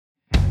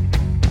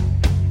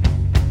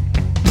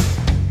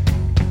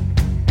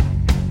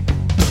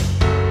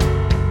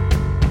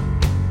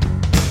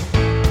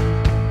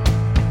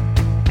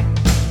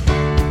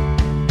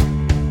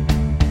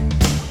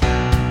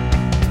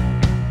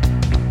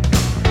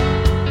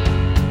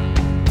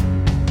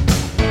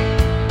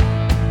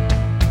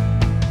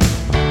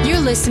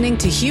listening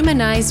to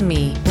Humanize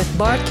Me with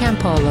Bart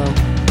Campolo.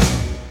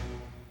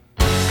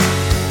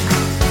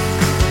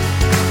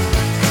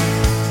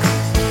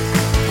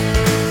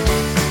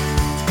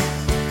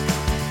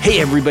 Hey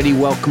everybody,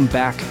 welcome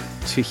back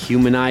to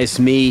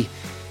Humanize Me.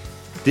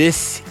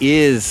 This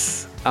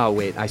is... Oh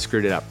wait, I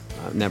screwed it up.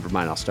 Never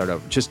mind, I'll start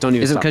over. Just don't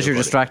even... Is it because you're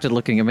distracted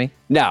looking at me?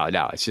 No,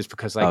 it's just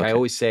because I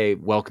always say,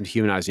 welcome to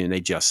Humanize Me, and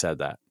they just said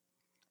that.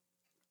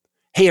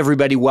 Hey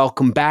everybody,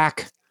 welcome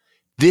back.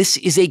 This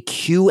is a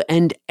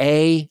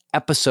Q&A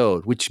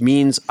episode, which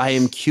means I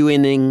am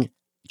queuing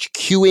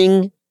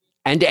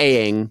and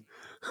A-ing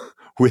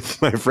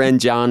with my friend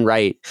John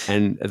Wright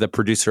and the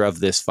producer of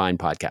this fine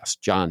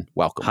podcast. John,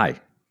 welcome. Hi,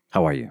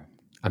 how are you?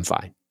 I'm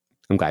fine.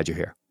 I'm glad you're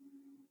here.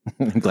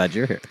 I'm glad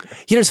you're here.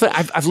 You know, it's funny.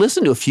 I've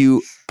listened to a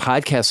few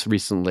podcasts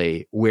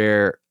recently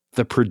where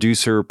the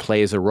producer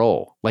plays a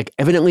role. Like,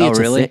 evidently,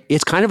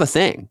 it's kind of a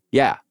thing.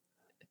 Yeah.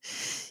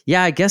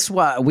 Yeah, I guess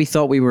we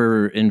thought we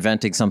were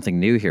inventing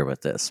something new here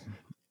with this.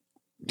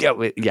 Yeah.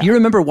 You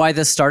remember why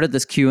this started,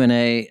 this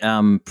Q&A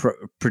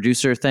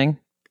producer thing?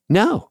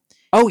 No.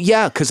 Oh,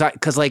 yeah, because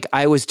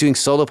I was doing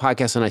solo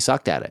podcasts and I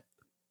sucked at it.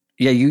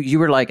 Yeah, you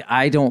were like,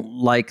 I don't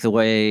like the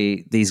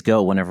way these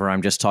go whenever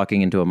I'm just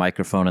talking into a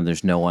microphone and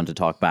there's no one to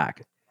talk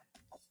back.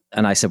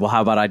 And I said, well,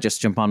 how about I just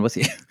jump on with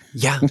you?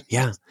 Yeah.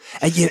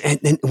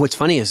 And what's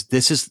funny is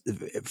this is,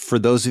 for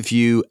those of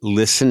you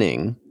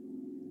listening,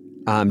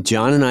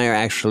 John and I are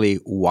actually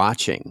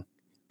watching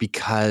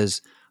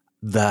because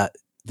the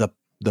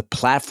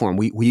platform,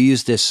 we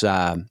use this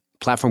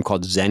platform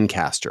called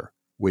Zencastr,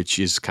 which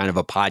is kind of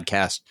a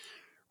podcast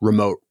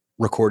remote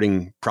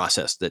recording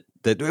process that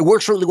it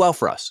works really well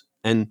for us.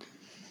 And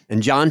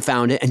John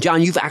found it. And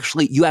John, you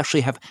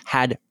actually have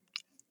had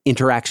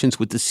interactions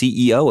with the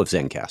CEO of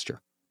Zencastr.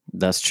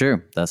 That's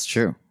true.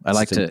 I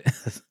like that.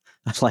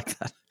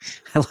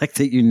 I like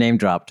that you name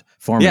dropped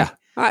for me. Yeah,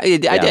 I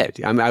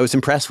did. I was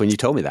impressed when you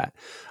told me that.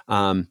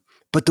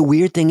 But the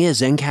weird thing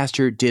is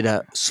Zencastr did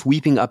a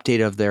sweeping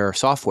update of their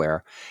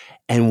software.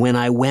 And when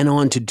I went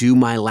on to do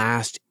my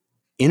last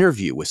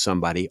interview with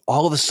somebody,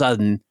 all of a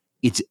sudden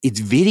it's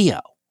video.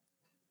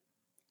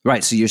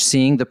 Right. So you're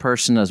seeing the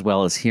person as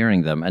well as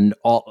hearing them. And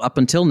up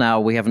until now,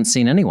 we haven't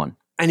seen anyone.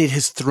 And it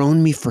has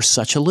thrown me for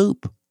such a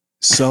loop.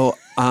 So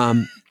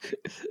I'm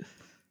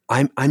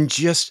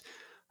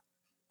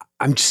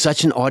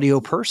such an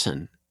audio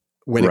person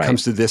when it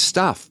comes to this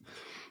stuff.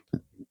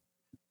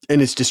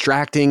 And it's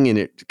distracting, and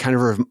it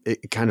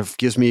kind of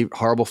gives me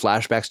horrible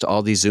flashbacks to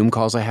all these Zoom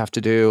calls I have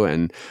to do.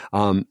 And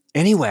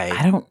anyway,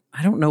 I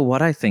don't know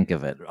what I think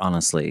of it,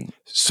 honestly.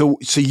 So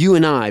you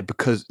and I,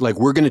 because like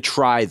we're going to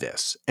try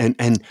this, and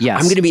yes.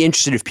 I'm going to be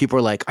interested if people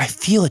are like, I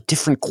feel a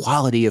different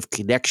quality of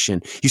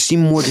connection. You seem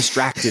more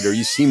distracted, or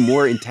you seem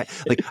more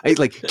intense.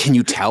 Like, can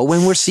you tell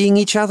when we're seeing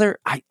each other?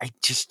 I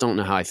just don't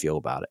know how I feel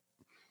about it.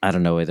 I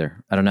don't know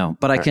either. I don't know,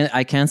 but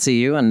I can see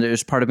you, and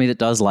there's part of me that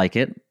does like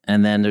it,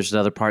 and then there's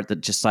another part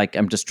that just like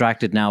I'm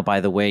distracted now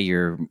by the way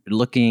you're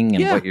looking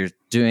and what you're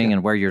doing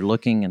and where you're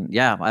looking, and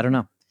I don't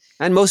know.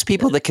 And most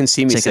people that can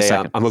see me say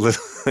I'm a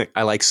little.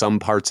 I like some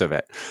parts of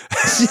it.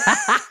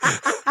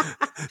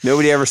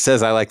 Nobody ever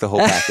says I like the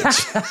whole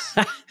package.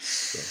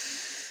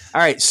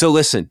 All right, so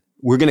listen,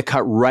 we're going to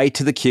cut right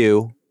to the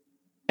Q,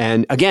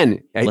 and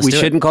again, we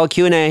shouldn't call it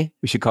Q&A.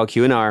 We should call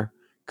Q&R.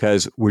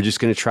 Because we're just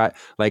going to try.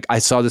 Like, I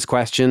saw this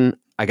question,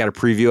 I got a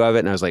preview of it,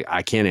 and I was like,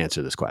 I can't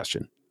answer this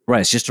question. Right,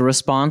 it's just a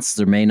response.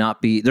 There may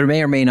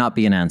or may not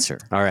be an answer.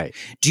 All right.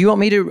 Do you want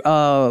me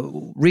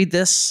to read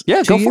this?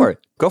 Yeah, go for it.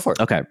 Go for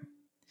it. Okay.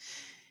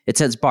 It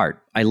says,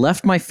 Bart, I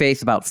left my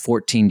faith about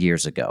 14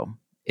 years ago.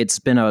 It's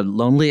been a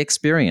lonely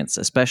experience,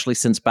 especially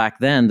since back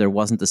then there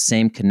wasn't the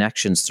same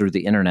connections through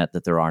the internet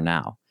that there are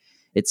now.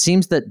 It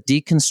seems that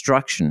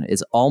deconstruction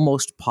is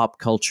almost pop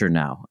culture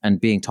now and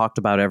being talked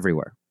about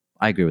everywhere.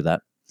 I agree with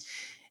that.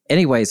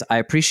 Anyways, I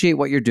appreciate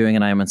what you're doing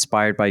and I am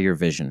inspired by your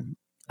vision.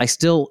 I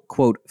still,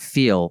 quote,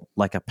 feel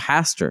like a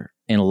pastor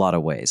in a lot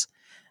of ways,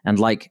 and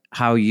like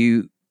how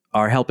you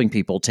are helping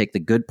people take the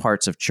good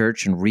parts of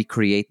church and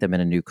recreate them in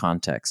a new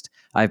context.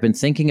 I've been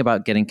thinking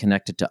about getting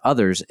connected to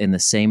others in the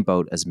same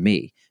boat as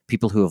me,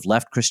 people who have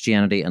left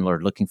Christianity and are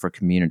looking for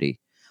community.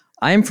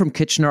 I am from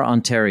Kitchener,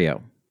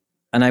 Ontario,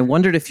 and I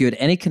wondered if you had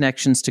any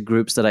connections to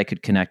groups that I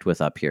could connect with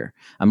up here.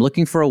 I'm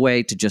looking for a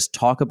way to just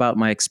talk about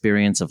my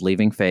experience of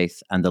leaving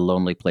faith and the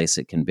lonely place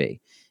it can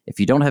be. If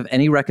you don't have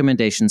any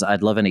recommendations,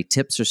 I'd love any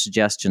tips or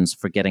suggestions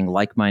for getting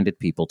like-minded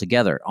people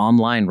together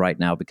online right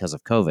now because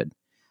of COVID.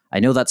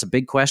 I know that's a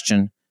big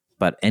question,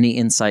 but any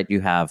insight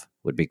you have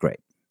would be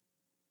great.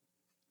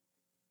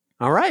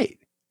 All right.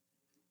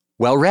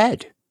 Well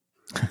read.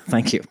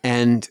 Thank you.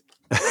 And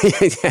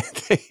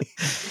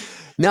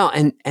no,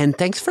 and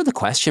thanks for the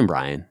question,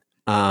 Brian.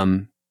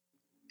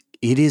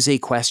 It is a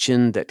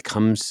question that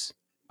comes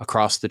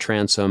across the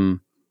transom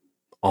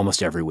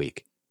almost every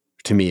week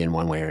to me in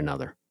one way or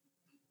another.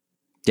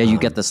 Yeah, you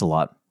get this a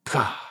lot.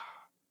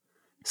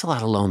 There's a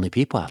lot of lonely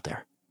people out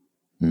there.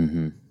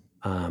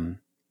 Mm-hmm.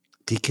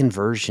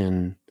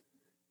 Deconversion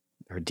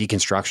or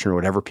deconstruction or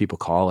whatever people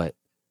call it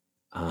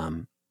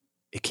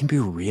it can be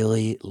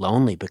really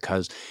lonely,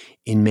 because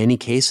in many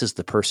cases,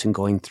 the person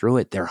going through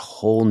it, their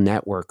whole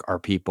network are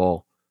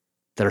people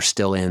that are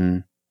still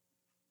in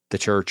the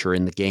church or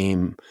in the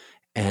game.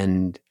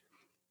 And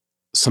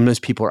sometimes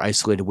people are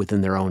isolated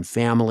within their own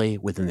family,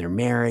 within their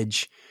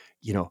marriage.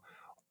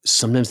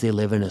 Sometimes they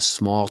live in a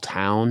small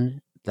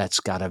town that's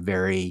got a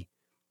very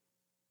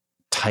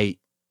tight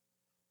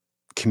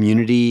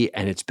community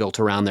and it's built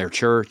around their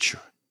church,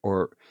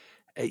 or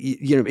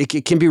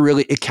it can be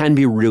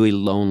really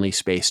lonely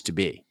space to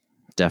be.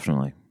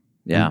 Definitely.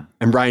 Yeah.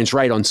 And Brian's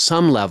right. On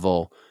some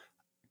level,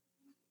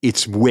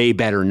 it's way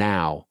better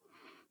now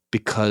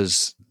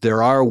because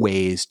there are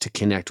ways to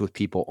connect with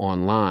people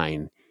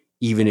online,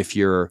 even if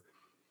you're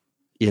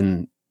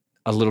in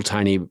a little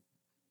tiny,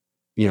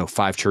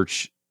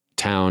 5-church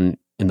town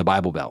in the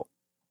Bible Belt.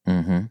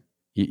 Mm-hmm.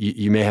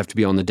 You may have to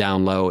be on the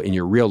down low in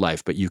your real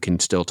life, but you can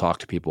still talk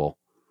to people.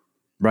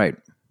 Right.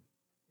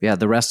 Yeah.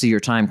 The rest of your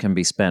time can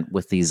be spent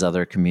with these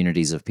other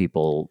communities of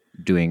people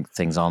doing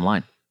things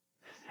online.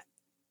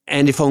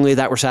 And if only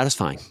that were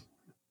satisfying.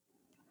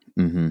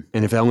 Mm-hmm.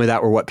 And if only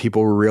that were what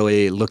people were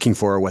really looking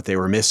for, or what they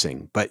were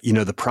missing. But,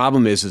 the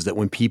problem is that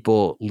when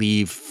people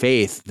leave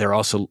faith, they're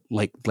also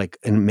like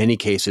in many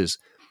cases,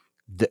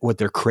 what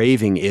they're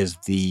craving is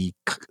the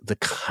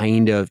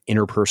kind of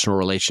interpersonal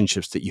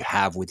relationships that you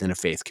have within a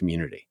faith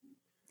community.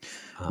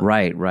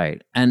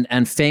 Right.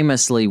 And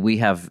famously, we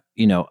have,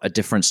 a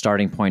different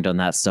starting point on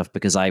that stuff,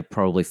 because I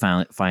probably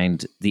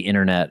find the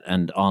internet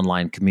and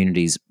online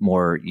communities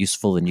more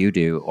useful than you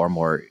do, or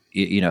more,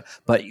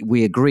 but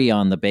we agree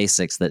on the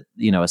basics that,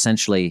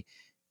 essentially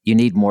you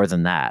need more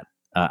than that,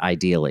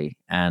 ideally.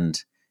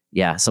 And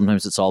yeah,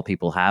 sometimes it's all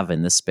people have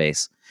in this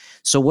space.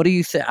 So what do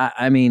you think?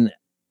 I mean,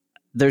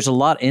 there's a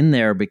lot in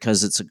there,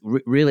 because it's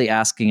really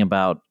asking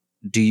about,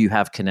 do you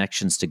have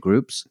connections to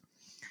groups?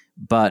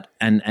 But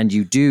and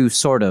you do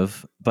sort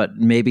of, but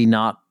maybe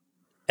not,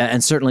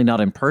 and certainly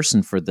not in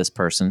person for this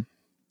person.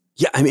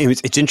 Yeah, I mean,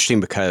 it's interesting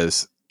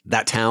because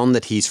that town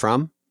that he's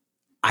from,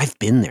 I've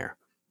been there.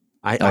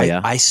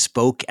 I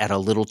spoke at a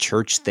little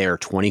church there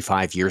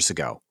 25 years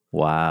ago.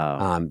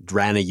 Wow.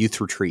 Ran a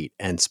youth retreat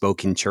and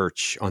spoke in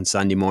church on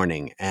Sunday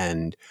morning,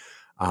 and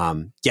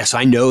yes,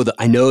 I know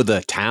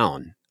the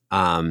town.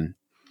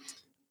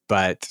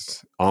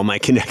 But all my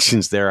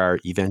connections there are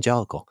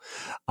evangelical.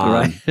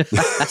 Right.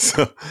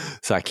 so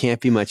I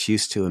can't be much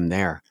use to him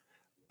there.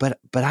 But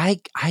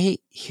I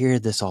hear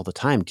this all the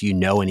time. Do you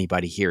know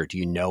anybody here? Do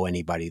you know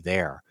anybody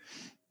there?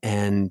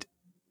 And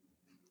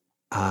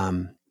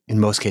in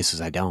most cases,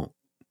 I don't.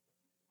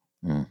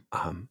 Mm.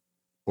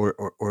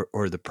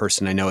 Or the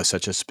person I know is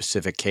such a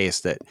specific case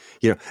that,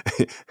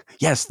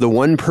 yes, the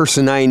one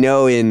person I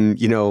know in,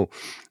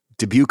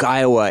 Dubuque,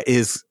 Iowa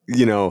is,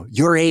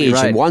 your age,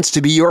 right, and wants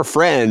to be your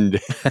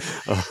friend.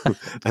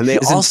 And they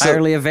is also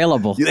entirely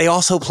available. They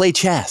also play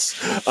chess.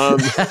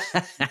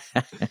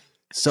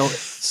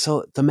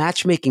 So the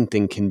matchmaking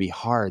thing can be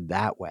hard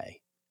that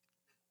way.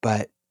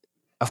 But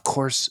of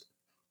course,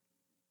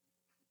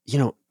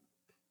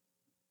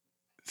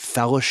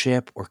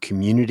 fellowship or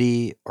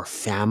community or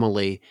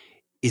family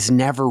is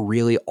never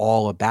really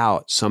all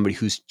about somebody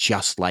who's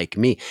just like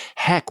me.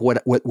 Heck,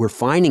 what we're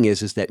finding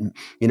is that,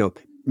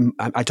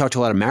 I talk to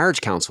a lot of marriage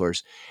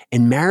counselors,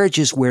 and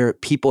marriages where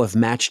people have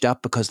matched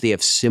up because they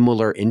have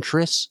similar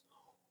interests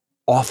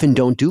often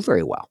don't do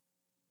very well,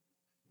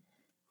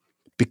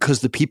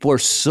 because the people are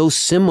so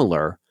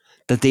similar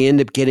that they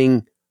end up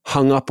getting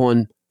hung up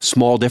on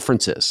small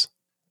differences.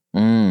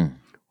 Mm.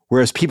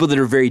 Whereas people that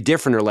are very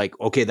different are like,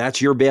 okay, that's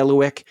your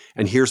bailiwick,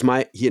 and here's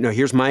my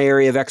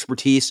area of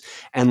expertise,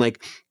 and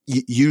like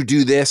you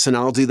do this and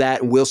I'll do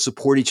that, and we'll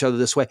support each other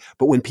this way.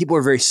 But when people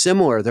are very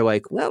similar, they're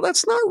like, well,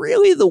 that's not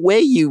really the way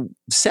you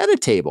set a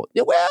table.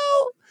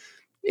 Well,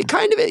 it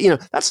kind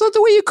of, that's not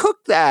the way you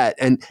cook that,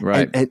 and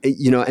right, and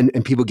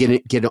people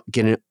get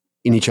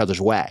in each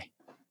other's way.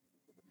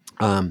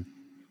 But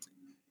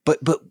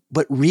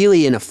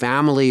really, in a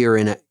family or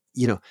in a,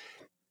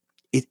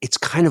 it's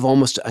kind of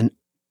almost an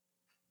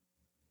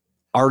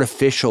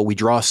artificial. We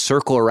draw a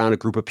circle around a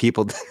group of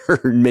people that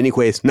are in many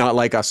ways not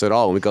like us at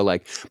all, and we go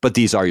like, but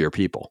these are your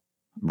people.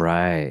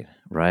 Right.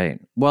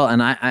 Well,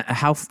 and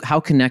how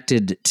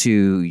connected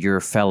to your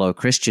fellow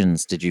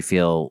Christians did you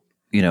feel,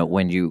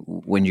 when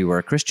you were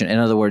a Christian? In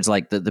other words,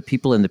 like the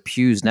people in the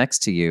pews next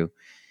to you,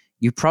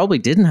 you probably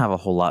didn't have a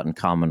whole lot in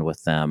common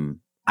with them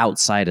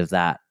outside of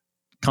that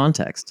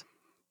context.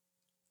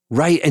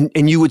 Right.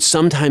 And you would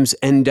sometimes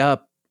end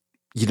up,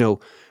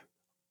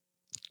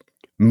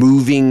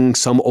 moving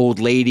some old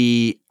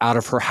lady out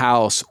of her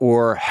house,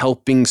 or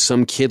helping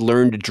some kid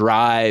learn to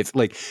drive.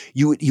 Like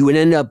you would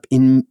end up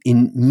in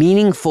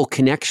meaningful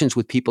connections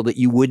with people that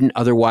you wouldn't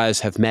otherwise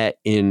have met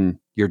in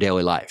your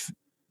daily life.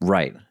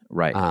 Right.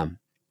 I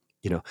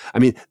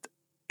mean,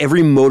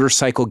 every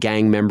motorcycle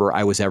gang member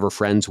I was ever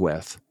friends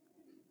with,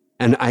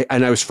 and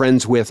I was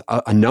friends with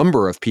a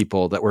number of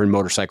people that were in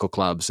motorcycle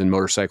clubs and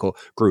motorcycle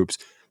groups.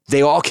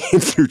 They all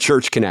came through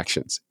church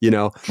connections.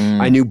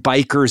 I knew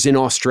bikers in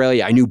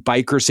Australia. I knew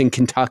bikers in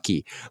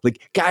Kentucky,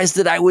 like guys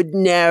that I would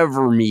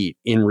never meet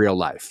in real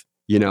life,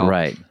 you know?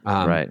 Right.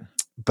 Right.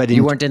 But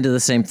You weren't into the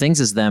same things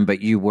as them,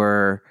 but you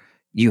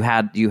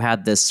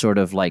had this sort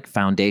of like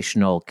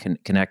foundational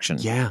connection.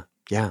 Yeah.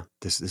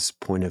 This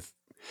point of,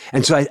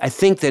 and so I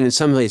think that in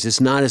some ways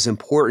it's not as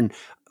important.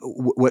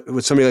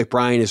 What somebody like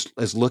Brian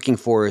is looking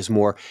for is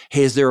more,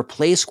 hey, is there a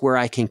place where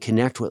I can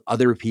connect with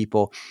other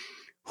people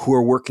who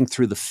are working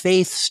through the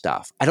faith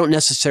stuff? I don't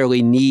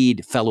necessarily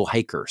need fellow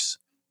hikers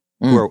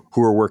who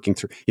are working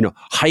through,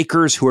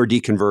 hikers who are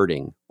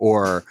deconverting,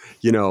 or,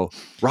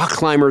 rock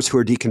climbers who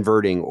are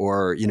deconverting,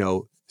 or,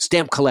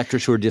 stamp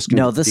collectors who are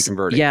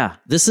deconverting. Yeah,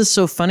 this is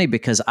so funny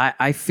because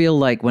I feel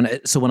like when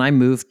I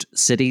moved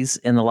cities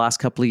in the last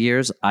couple of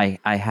years, I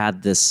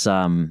had this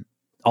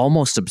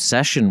almost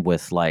obsession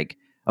with like,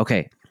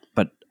 okay,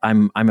 but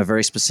I'm a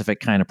very specific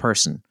kind of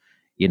person,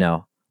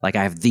 like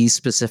I have these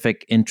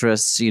specific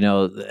interests,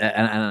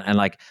 and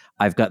like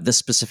I've got this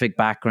specific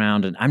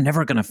background, and I'm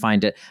never going to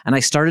find it. And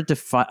I started to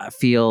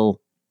feel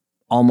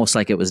almost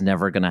like it was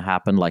never going to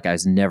happen, like I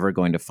was never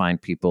going to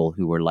find people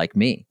who were like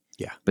me.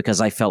 Yeah, because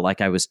I felt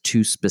like I was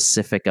too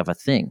specific of a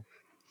thing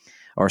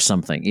or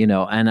something,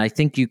 and I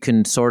think you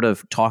can sort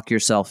of talk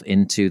yourself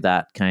into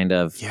that kind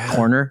of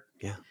corner.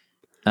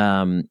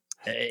 Yeah.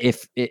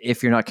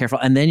 If you're not careful,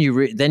 and then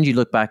you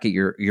look back at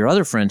your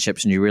other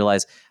friendships and you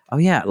realize, oh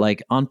yeah,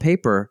 like on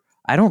paper,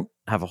 I don't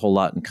have a whole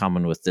lot in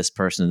common with this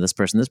person and this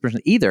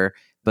person either,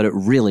 but it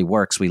really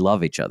works. We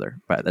love each other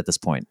at this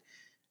point.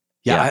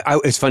 Yeah.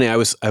 It's funny. I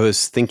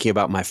was thinking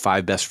about my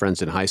 5 best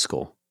friends in high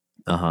school,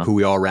 who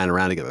we all ran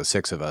around together,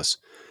 6 of us,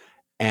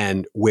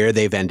 and where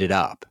they've ended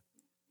up.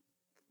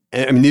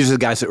 And, I mean, these are the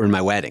guys that were in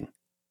my wedding,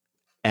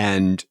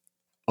 and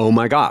oh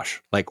my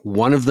gosh, like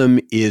one of them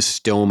is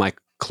still my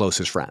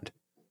closest friend,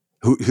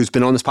 who's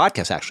been on this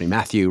podcast, actually,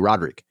 Matthew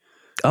Roderick.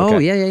 Oh,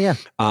 okay. Yeah.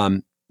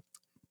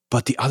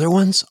 But the other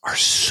ones are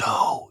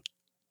so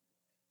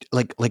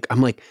like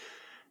I'm like,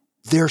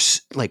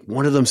 there's like,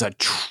 one of them's a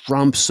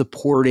Trump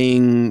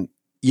supporting,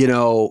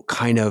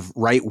 kind of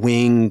right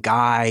wing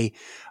guy.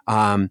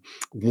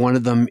 One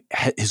of them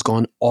has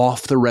gone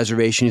off the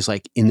reservation. He's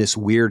like in this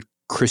weird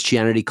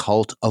Christianity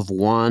cult of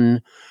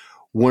one.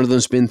 One of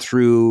them's been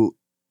through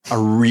a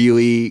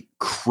really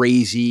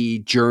crazy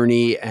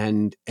journey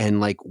and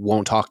like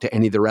won't talk to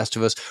any of the rest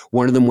of us.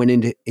 One of them went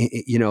into,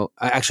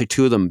 actually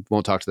 2 of them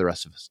won't talk to the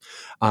rest of us.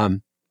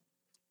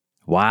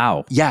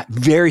 Wow. Yeah.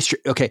 Very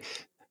strict. Okay.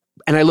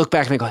 And I look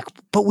back and I go like,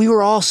 but we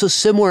were all so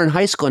similar in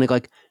high school. And I go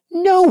like,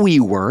 no, we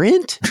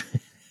weren't.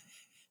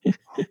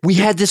 We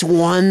had this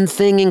one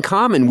thing in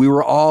common. We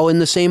were all in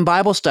the same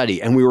Bible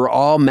study, and we were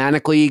all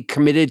manically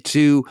committed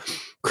to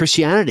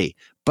Christianity.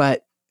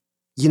 But,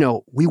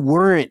 we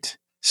weren't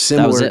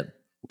similar. That was it.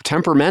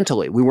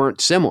 Temperamentally, we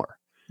weren't similar.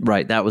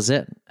 Right. That was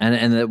it.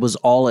 And it was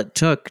all it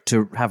took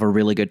to have a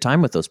really good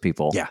time with those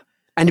people. Yeah.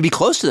 And to be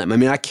close to them. I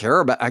mean,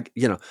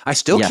 I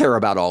still care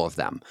about all of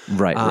them.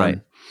 Right.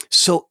 Right.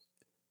 So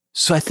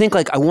I think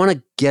like I want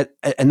to get,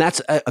 and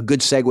that's a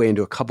good segue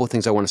into a couple of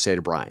things I want to say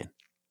to Brian.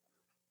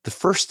 The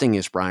first thing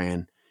is,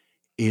 Brian,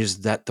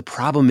 is that the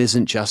problem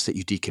isn't just that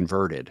you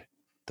deconverted.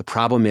 The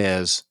problem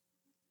is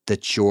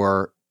that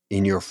you're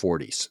in your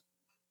 40s,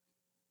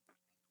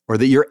 or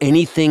that you're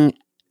anything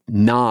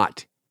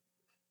not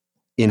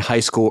in high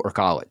school or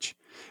college,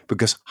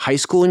 because high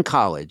school and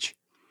college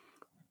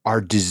are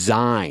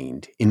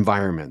designed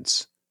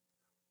environments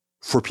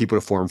for people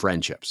to form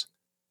friendships.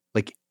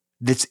 Like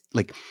that's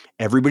like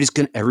everybody's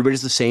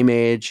the same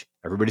age.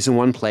 Everybody's in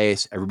one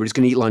place. Everybody's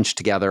going to eat lunch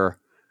together.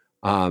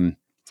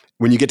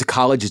 When you get to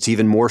college, it's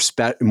even more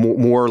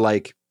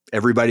like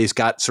everybody's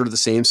got sort of the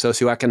same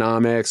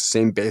socioeconomics,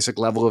 same basic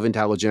level of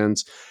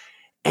intelligence.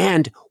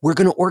 And we're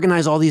going to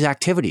organize all these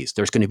activities.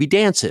 There's going to be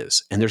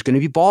dances, and there's going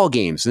to be ball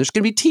games, and there's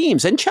going to be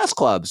teams and chess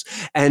clubs.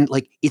 And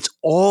like, it's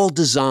all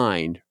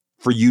designed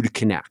for you to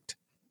connect.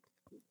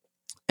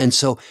 And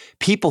so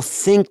people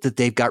think that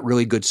they've got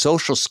really good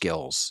social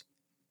skills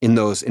in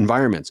those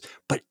environments,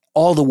 but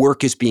all the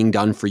work is being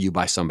done for you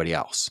by somebody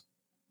else.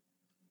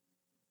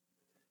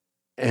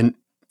 And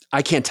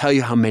I can't tell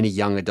you how many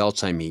young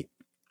adults I meet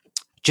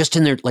just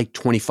in their like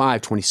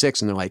 25,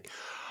 26, and they're like,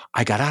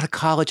 I got out of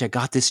college, I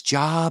got this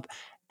job,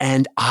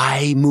 and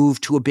I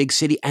moved to a big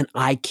city, and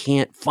I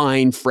can't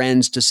find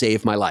friends to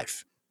save my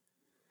life.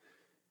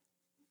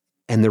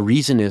 And the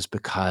reason is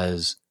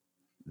because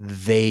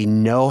they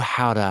know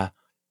how to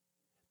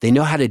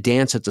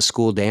dance at the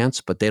school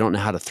dance, but they don't know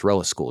how to throw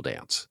a school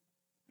dance.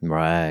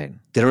 Right.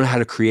 They don't know how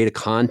to create a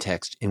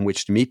context in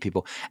which to meet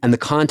people, and the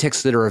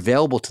contexts that are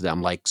available to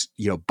them, like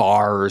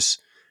bars,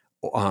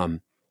 or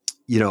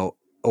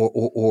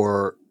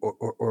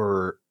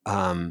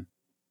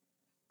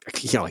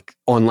like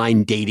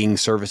online dating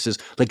services,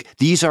 like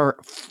these are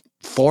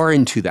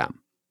foreign to them.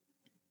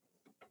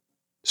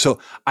 So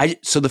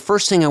the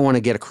first thing I want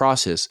to get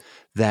across is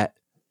that,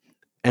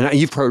 and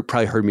you've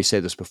probably heard me say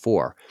this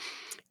before,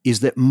 is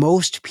that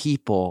most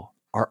people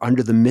are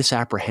under the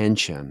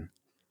misapprehension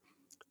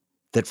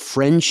that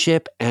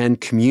friendship and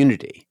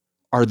community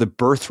are the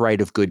birthright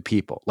of good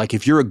people. Like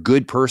if you're a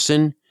good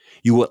person,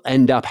 you will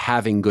end up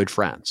having good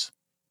friends.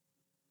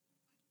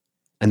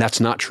 And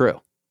that's not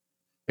true.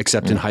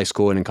 except in high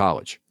school and in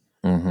college.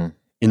 Mm-hmm.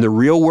 In the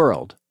real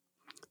world,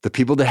 the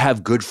people that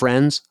have good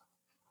friends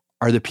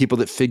are the people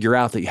that figure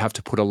out that you have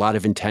to put a lot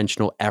of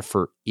intentional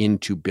effort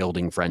into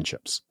building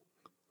friendships,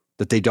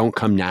 that they don't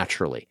come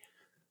naturally.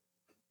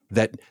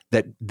 That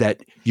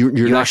you're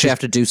You not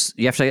actually just,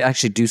 you have to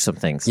actually do some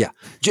things. yeah.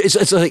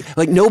 It's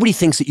like nobody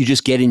thinks that you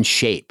just get in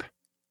shape.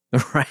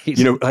 Right.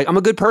 You know, like I'm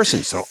a good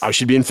person, so I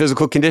should be in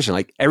physical condition.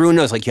 Like everyone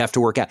knows, like you have to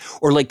work out,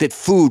 or like that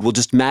food will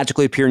just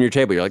magically appear on your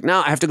table. You're like,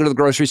 no, I have to go to the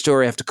grocery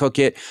store. I have to cook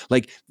it.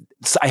 Like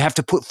I have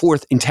to put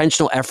forth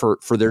intentional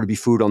effort for there to be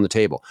food on the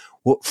table.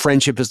 Well,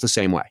 friendship is the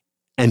same way,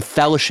 and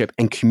fellowship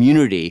and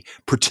community,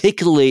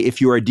 particularly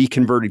if you are a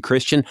deconverted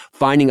Christian,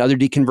 finding other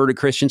deconverted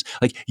Christians,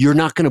 like you're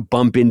not going to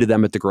bump into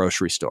them at the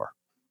grocery store.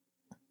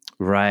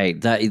 Right.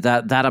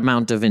 That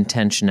amount of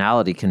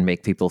intentionality can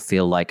make people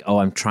feel like, oh,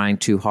 I'm trying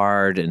too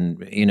hard,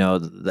 and you know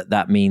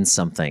that means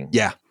something.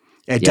 Yeah.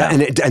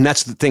 And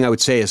that's the thing I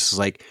would say is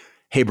like,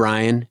 hey,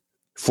 Brian,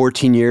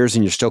 14 years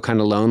and you're still kind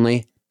of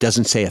lonely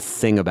doesn't say a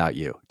thing about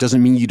you.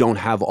 Doesn't mean you don't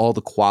have all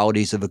the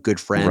qualities of a good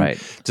friend.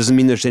 Right. Doesn't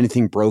mean there's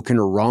anything broken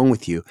or wrong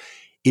with you.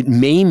 It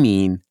may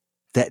mean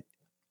that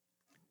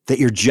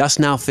you're just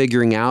now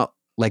figuring out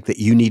like that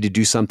you need to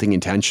do something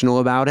intentional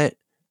about it.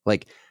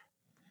 Like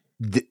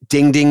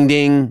ding, ding,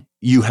 ding,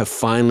 you have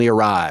finally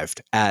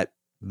arrived at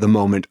the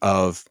moment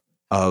of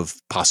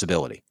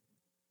possibility.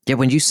 Yeah.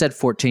 When you said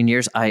 14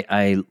 years,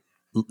 I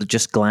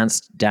just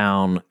glanced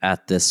down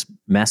at this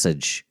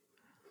message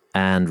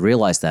and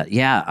realized that,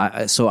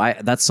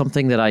 that's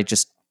something that I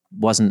just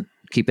wasn't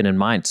keeping in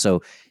mind.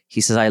 So he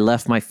says, I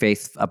left my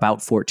faith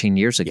about 14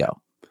 years ago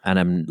and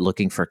I'm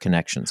looking for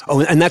connections.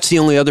 Oh, and that's the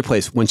only other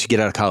place once you get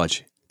out of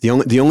college. The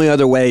only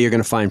other way you're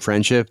going to find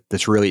friendship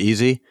that's really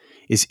easy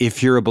is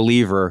if you're a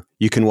believer,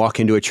 you can walk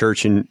into a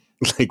church in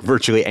like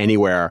virtually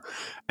anywhere.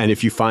 And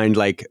if you find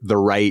like the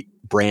right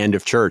brand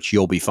of church,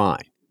 you'll be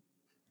fine.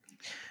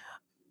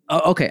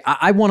 Okay.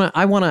 I want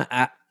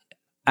to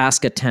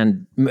ask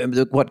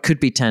what could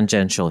be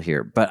tangential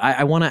here, but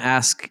I want to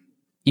ask,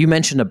 you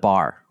mentioned a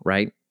bar,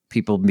 right?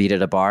 People meet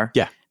at a bar.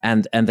 Yeah.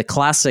 And the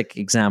classic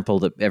example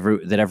that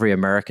every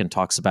American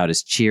talks about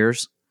is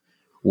Cheers,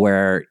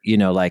 where, you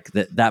know, like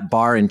that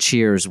bar in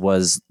Cheers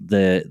was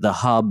the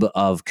hub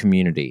of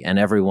community, and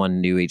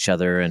everyone knew each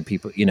other, and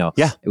people, you know,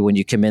 when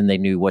you come in, they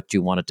knew what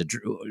you wanted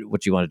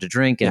to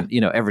drink, and you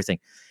know, everything.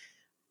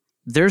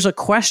 There's a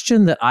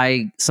question that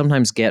I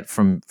sometimes get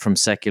from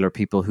secular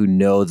people who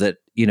know that,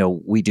 you know,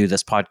 we do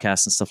this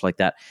podcast and stuff like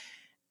that,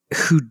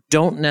 who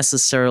don't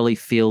necessarily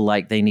feel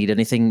like they need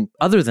anything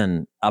other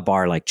than a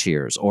bar like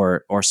Cheers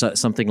or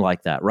something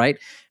like that, right?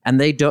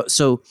 And they don't.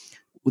 So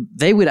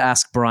they would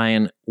ask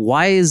Brian,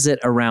 why is it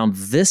around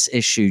this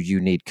issue you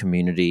need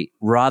community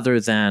rather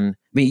than,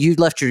 I mean, you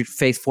left your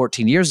faith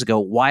 14 years ago.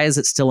 Why is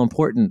it still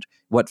important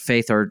what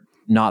faith or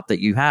not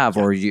that you have,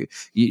 or you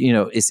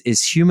know,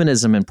 is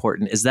humanism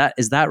important? Is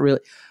that really,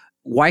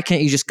 why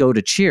can't you just go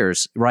to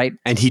Cheers, right?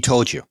 And he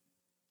told you,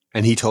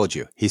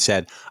 he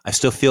said, I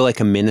still feel like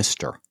a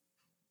minister.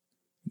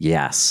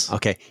 Yes.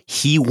 Okay.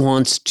 He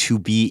wants to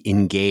be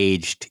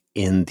engaged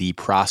in the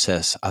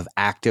process of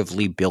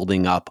actively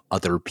building up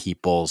other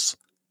people's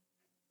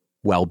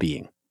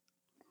well-being.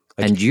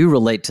 Like, and you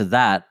relate to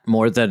that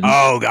more than,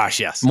 oh gosh,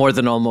 yes, more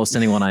than almost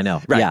anyone I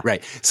know. Right,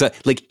 right. So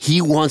like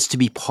he wants to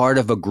be part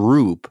of a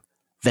group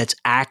that's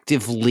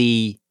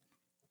actively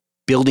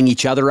building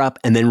each other up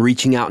and then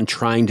reaching out and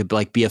trying to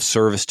like be of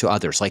service to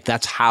others. Like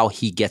that's how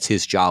he gets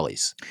his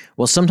jollies.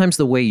 Well, sometimes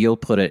the way you'll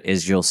put it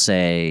is you'll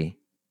say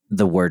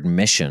the word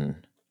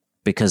mission,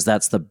 because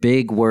that's the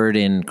big word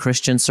in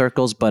Christian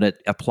circles, but it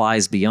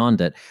applies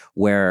beyond it,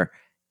 where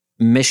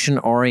mission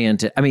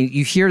oriented. I mean,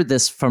 you hear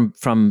this from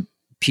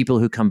people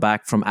who come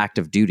back from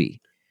active duty,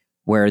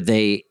 where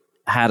they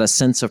had a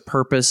sense of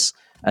purpose,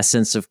 a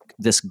sense of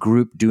this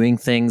group doing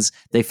things.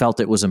 They felt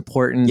it was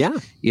important. Yeah.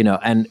 You know,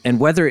 and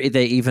whether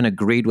they even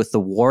agreed with the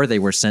war they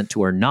were sent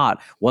to or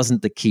not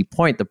wasn't the key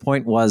point. The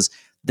point was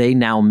they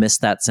now miss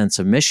that sense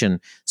of mission,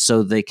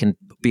 so they can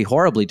be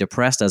horribly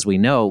depressed, as we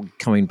know,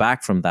 coming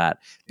back from that,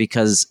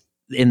 because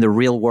in the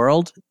real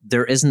world,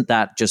 there isn't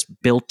that just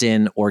built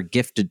in or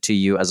gifted to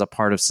you as a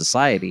part of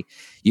society.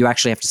 You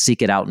actually have to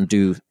seek it out and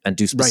do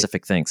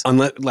specific things.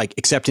 Unless, like,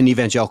 except in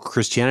evangelical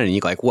Christianity,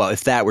 you're like, well,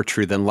 if that were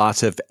true, then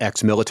lots of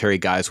ex-military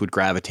guys would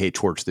gravitate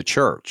towards the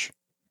church,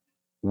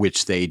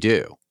 which they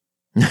do.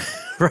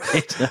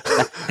 Right.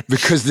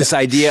 Because this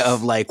idea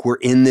of like, we're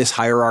in this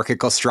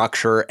hierarchical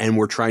structure and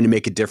we're trying to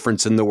make a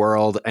difference in the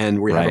world and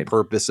we have a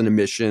purpose and a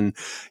mission,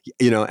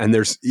 you know, and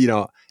there's, you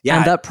know,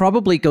 and that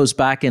probably goes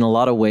back in a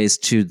lot of ways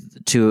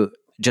to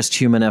just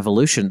human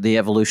evolution, the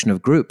evolution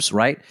of groups,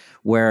 right?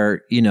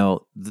 Where, you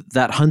know,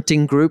 that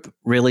hunting group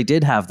really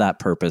did have that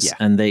purpose,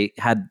 and they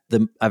had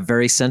a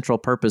very central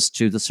purpose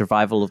to the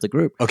survival of the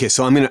group. Okay.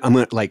 So I'm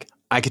gonna like,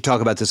 I could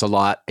talk about this a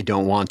lot. I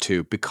don't want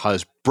to,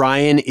 because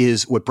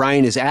what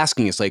Brian is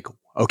asking is like,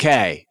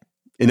 okay,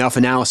 enough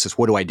analysis.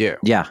 What do I do?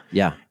 Yeah.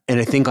 Yeah. And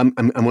I think I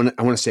want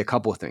to say a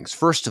couple of things.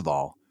 First of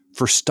all,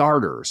 for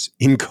starters,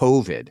 in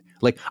COVID,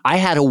 like I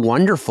had a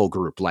wonderful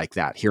group like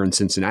that here in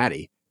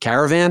Cincinnati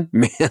Caravan,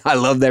 man, I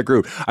love that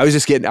group. I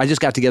just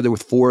got together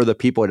with 4 of the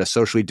people at a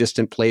socially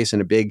distant place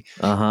in a big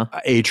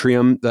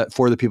atrium, that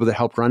 4 of the people that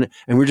helped run it.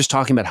 And we were just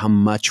talking about how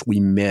much we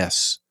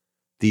miss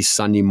these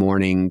Sunday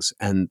mornings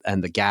and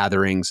the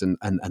gatherings and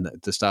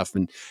the stuff.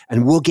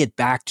 And we'll get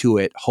back to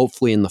it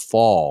hopefully in the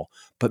fall.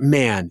 But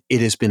man,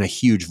 it has been a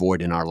huge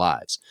void in our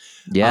lives.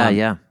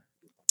 Yeah.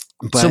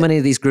 But so many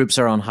of these groups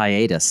are on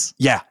hiatus.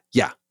 Yeah.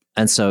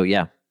 And so,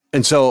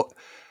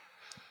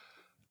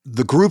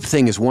 the group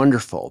thing is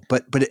wonderful,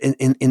 but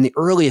in the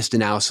earliest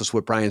analysis,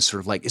 what Brian's sort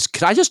of like is,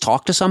 could I just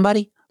talk to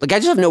somebody? Like, I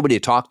just have nobody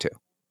to talk to.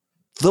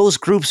 Those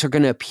groups are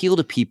going to appeal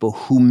to people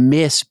who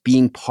miss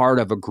being part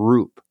of a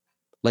group,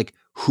 like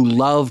who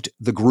loved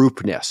the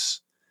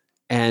groupness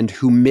and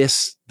who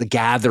miss the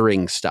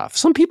gathering stuff.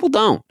 Some people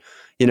don't.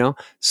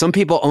 Some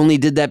people only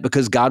did that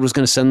because God was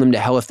going to send them to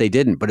hell if they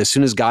didn't. But as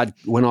soon as God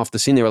went off the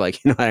scene, they were like,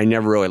 I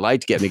never really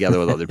liked getting together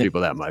with other people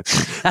that much.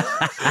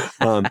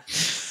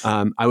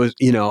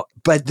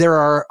 But there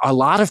are a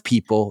lot of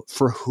people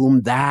for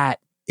whom that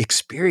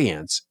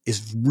experience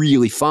is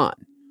really fun.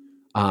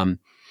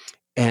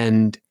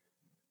 And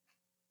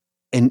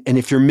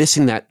if you're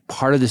missing that,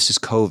 part of this is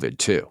COVID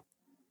too.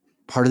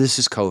 Part of this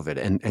is COVID,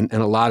 and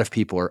a lot of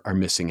people are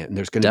missing it. And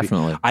there's going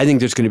to I think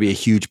there's going to be a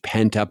huge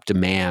pent up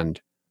demand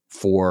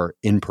for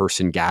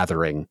in-person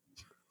gathering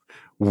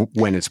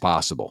when it's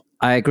possible.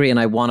 I agree. And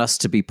I want us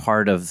to be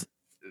part of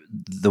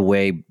the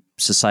way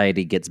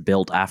society gets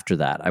built after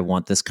that. I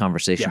want this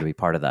conversation to be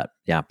part of that.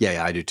 Yeah,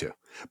 I do too.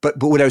 But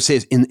what I would say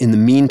is in the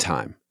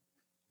meantime,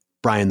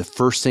 Brian, the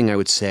first thing I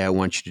would say I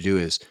want you to do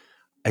is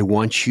I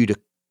want you to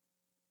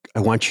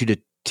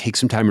take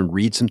some time and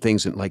read some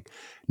things and like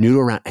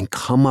noodle around and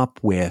come up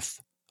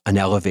with an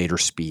elevator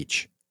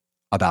speech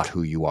about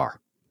who you are.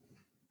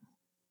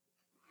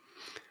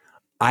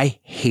 I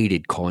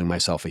hated calling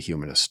myself a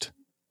humanist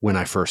when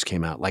I first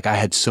came out. Like, I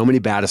had so many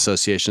bad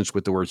associations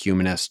with the word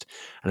humanist,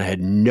 and I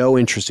had no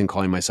interest in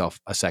calling myself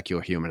a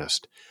secular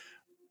humanist.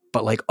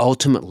 But like,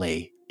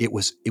 ultimately, it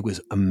was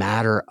a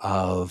matter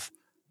of,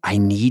 I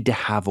need to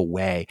have a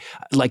way.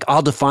 Like,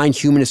 I'll define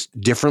humanist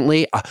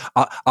differently.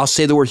 I'll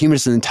say the word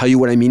humanist and then tell you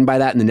what I mean by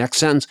that in the next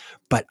sentence.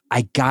 But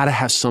I got to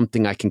have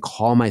something I can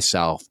call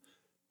myself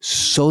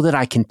so that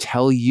I can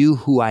tell you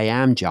who I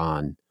am,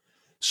 John.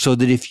 So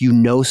that if you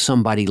know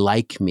somebody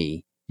like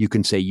me, you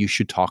can say, you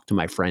should talk to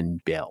my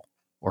friend Bill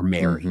or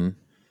Mary.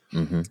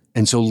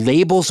 And so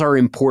labels are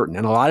important.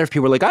 And a lot of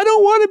people are like, I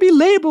don't want to be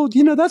labeled.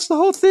 That's the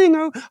whole thing.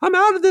 I'm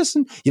out of this.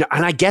 And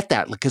I get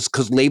that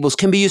because labels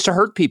can be used to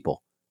hurt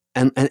people.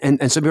 And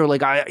some people are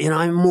like,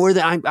 I'm more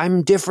than,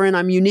 I'm different.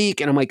 I'm unique.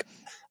 And I'm like,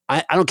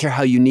 I don't care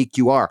how unique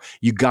you are.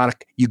 You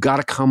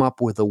gotta come up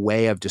with a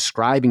way of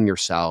describing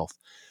yourself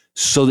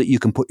so that you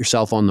can put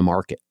yourself on the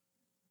market.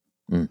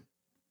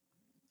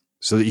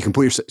 So that you can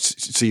put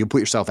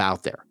yourself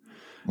out there.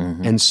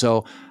 And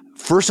so,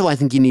 first of all, I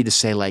think you need to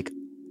say like,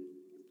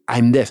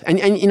 I'm this. And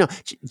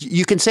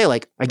you can say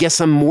like, I guess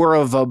I'm more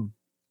of a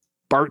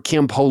Bart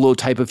Campolo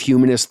type of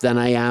humanist than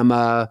I am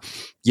a,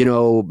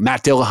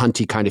 Matt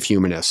Dillahunty kind of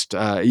humanist.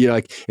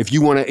 Like if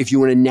you want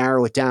to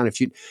narrow it down,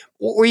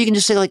 or you can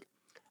just say like,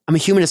 I'm a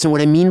humanist. And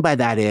what I mean by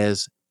that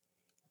is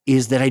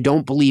that I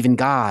don't believe in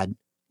God,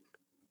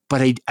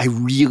 but I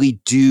really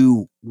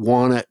do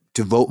want to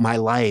devote my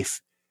life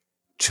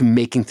to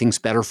making things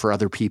better for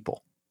other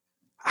people.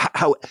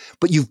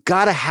 But you've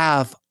got to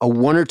have a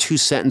 1 or 2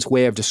 sentence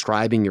way of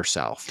describing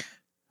yourself,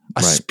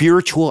 a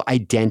spiritual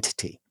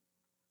identity.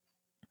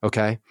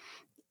 Okay?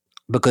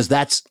 Because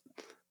that's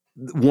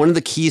one of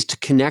the keys to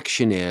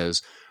connection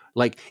is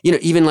like,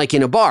 even like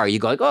in a bar, you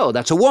go like, oh,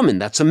 that's a woman,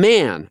 that's a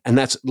man. And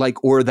that's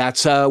like, or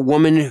that's a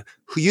woman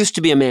who used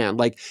to be a man.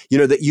 Like,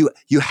 that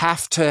you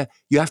have to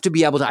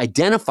be able to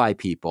identify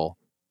people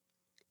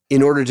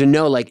in order to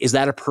know, like, is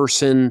that a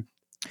person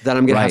that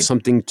I'm going to have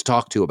something to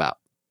talk to about?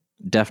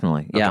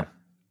 Definitely. Yeah. Okay.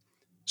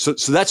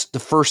 So that's the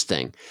first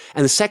thing.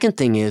 And the second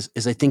thing is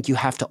I think you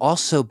have to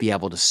also be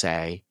able to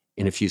say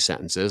in a few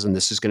sentences, and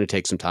this is going to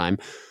take some time,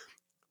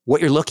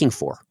 what you're looking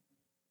for.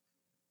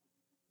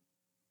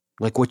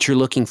 Like what you're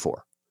looking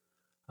for.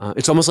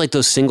 It's almost like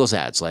those singles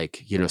ads,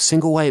 like,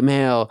 single white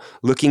male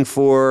looking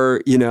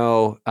for,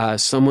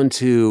 someone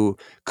to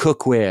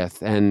cook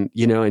with and,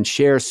 and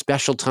share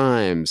special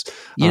times.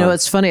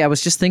 It's funny. I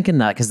was just thinking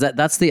that because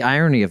that's the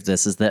irony of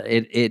this is that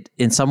it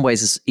in some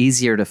ways is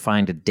easier to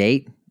find a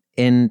date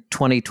in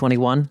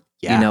 2021,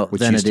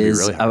 than it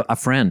is really a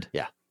friend.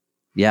 Yeah.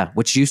 Yeah.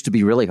 Which used to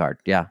be really hard.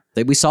 Yeah.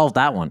 We solved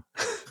that one.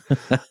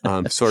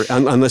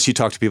 Unless you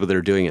talk to people that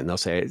are doing it and they'll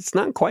say it's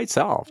not quite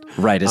solved.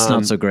 Right. It's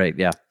not so great.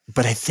 Yeah.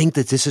 But I think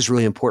that this is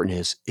really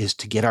important is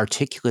to get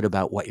articulate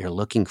about what you're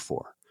looking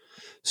for.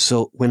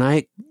 So when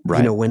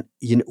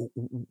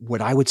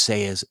what I would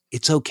say is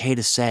it's okay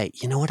to say,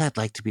 what I'd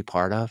like to be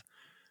part of?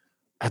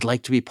 I'd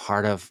like to be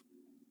part of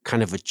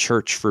kind of a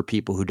church for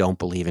people who don't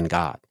believe in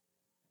God.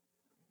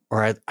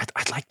 Or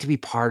I'd like to be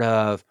part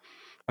of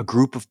a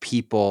group of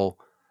people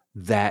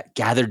that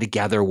gathered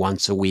together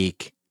once a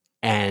week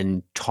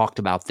and talked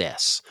about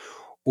this.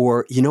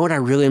 or you know what I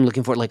really am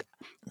looking for? Like,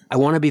 I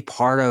want to be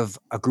part of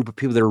a group of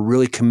people that are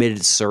really committed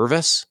to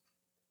service,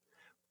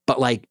 but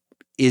like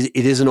it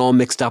isn't all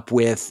mixed up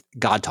with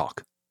God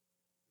talk.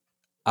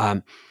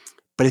 But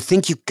I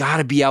think you've got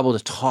to be able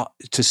to talk,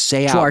 to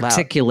say To out loud.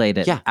 articulate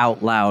it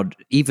out loud,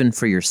 even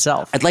for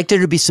yourself. I'd like there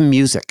to be some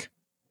music.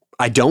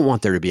 I don't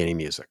want there to be any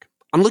music.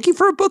 I'm looking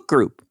for a book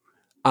group.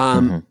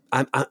 I'm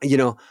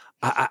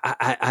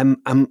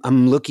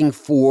looking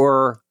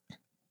for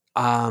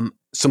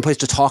someplace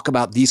to talk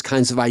about these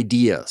kinds of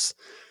ideas.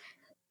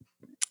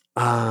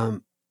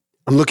 I'm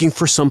looking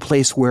for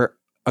someplace where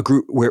a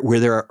group where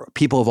there are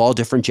people of all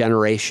different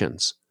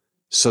generations,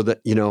 so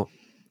that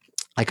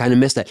I kind of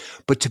miss that.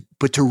 But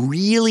to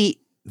really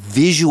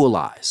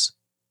visualize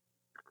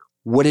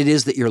what it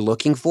is that you're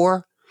looking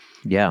for,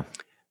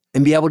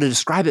 and be able to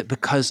describe it,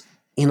 because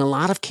in a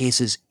lot of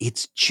cases,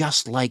 it's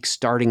just like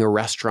starting a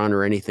restaurant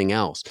or anything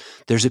else.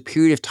 There's a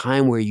period of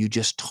time where you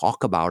just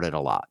talk about it a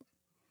lot.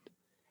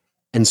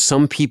 And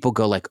some people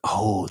go like,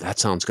 "Oh, that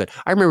sounds good."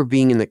 I remember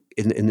being in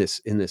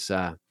this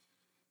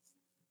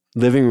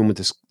living room with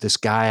this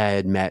guy I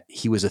had met.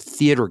 He was a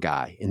theater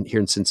guy here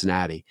in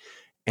Cincinnati,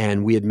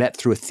 and we had met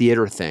through a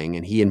theater thing.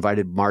 And he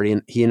invited Marty,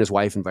 and he and his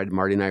wife invited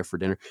Marty and I for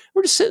dinner.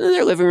 We're just sitting in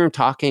their living room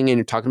talking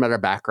about our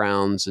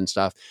backgrounds and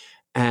stuff.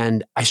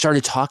 And I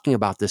started talking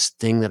about this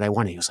thing that I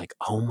wanted. He was like,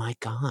 "Oh my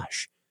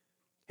gosh!"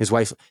 His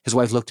wife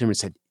looked at him and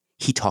said,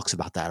 "He talks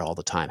about that all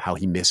the time, how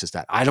he misses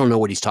that. I don't know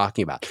what he's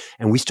talking about."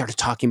 And we started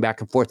talking back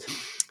and forth.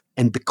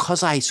 And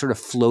because I sort of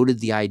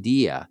floated the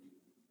idea,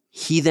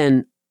 he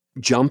then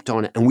jumped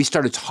on it and we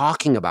started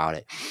talking about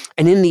it.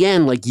 And in the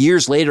end, like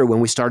years later,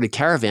 when we started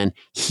Caravan,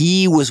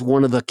 he was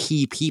one of the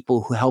key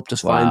people who helped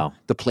us find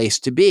the place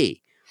to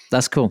be.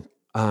 That's cool.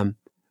 And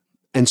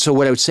so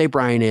what I would say,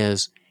 Brian,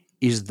 is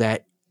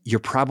that you're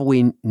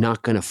probably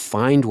not going to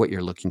find what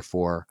you're looking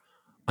for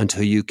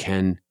until you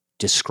can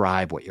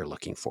describe what you're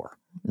looking for.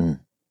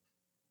 And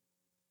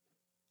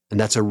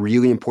that's a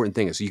really important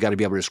thing. Is you got to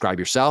be able to describe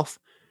yourself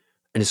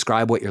and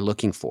describe what you're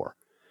looking for.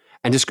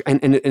 And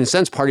in a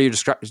sense, part of your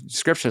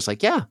description is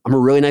like, yeah, I'm a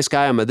really nice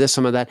guy. I'm a this,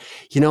 I'm a that.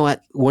 You know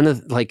what? One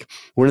of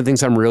the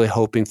things I'm really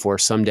hoping for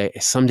someday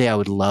I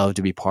would love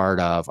to be part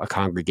of a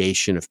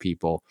congregation of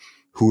people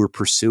who are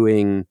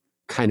pursuing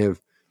kind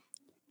of,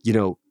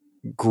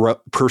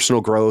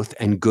 personal growth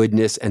and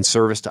goodness and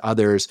service to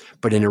others,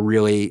 but in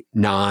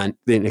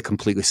a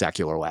completely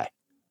secular way.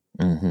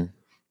 Mm-hmm.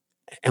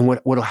 And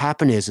what'll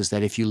happen is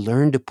that if you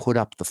learn to put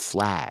up the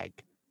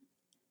flag,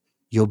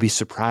 you'll be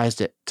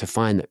surprised to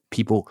find that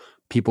people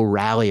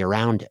rally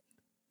around it.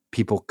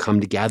 People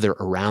come together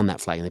around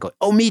that flag and they go,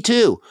 "Oh, me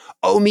too.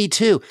 Oh, me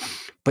too."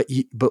 But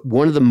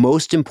one of the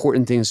most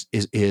important things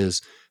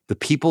is the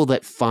people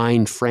that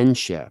find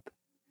friendship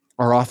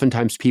are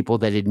oftentimes people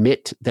that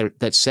admit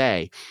that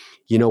say,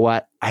 "You know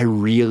what? I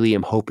really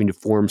am hoping to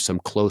form some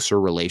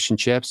closer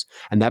relationships,"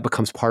 and that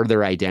becomes part of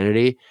their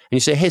identity. And you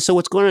say, "Hey, so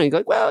what's going on?" You go,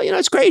 like, "Well,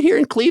 it's great here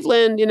in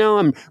Cleveland.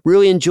 I'm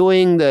really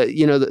enjoying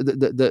the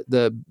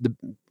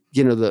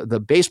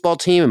baseball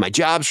team, and my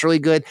job's really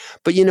good.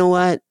 But you know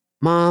what,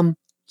 Mom?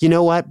 You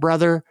know what,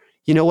 brother?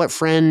 You know what,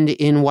 friend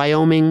in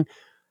Wyoming?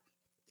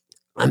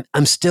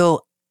 I'm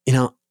still,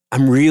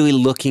 I'm really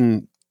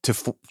looking to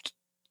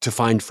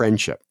find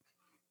friendship.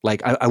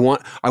 Like I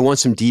want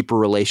some deeper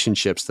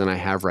relationships than I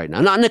have right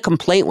now. Not in a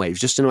complaint way,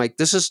 just in like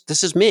this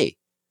is me."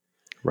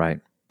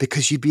 Right.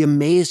 Because you'd be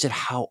amazed at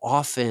how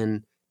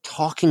often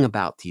talking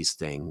about these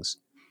things,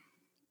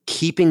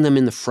 keeping them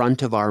in the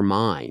front of our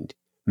mind,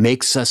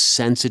 makes us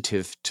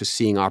sensitive to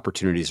seeing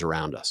opportunities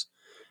around us.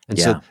 And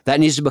so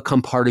that needs to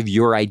become part of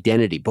your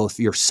identity, both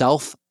your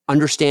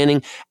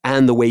self-understanding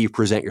and the way you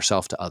present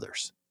yourself to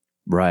others.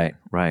 Right.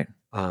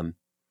 In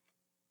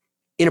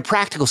a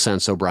practical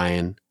sense,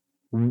 Brian,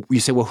 you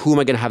say, "Well, who am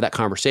I going to have that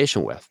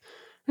conversation with?"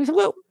 And I say,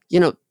 "Well,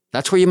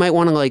 that's where you might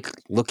want to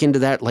look into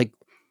that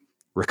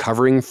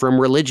Recovering from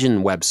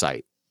Religion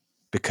website,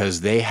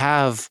 because they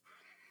have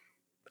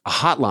a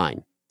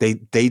hotline. They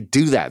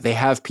do that. They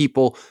have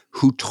people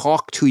who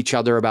talk to each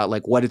other about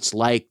what it's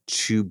like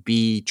to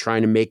be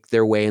trying to make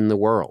their way in the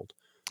world."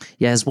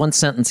 Yeah, his one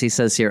sentence he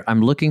says here,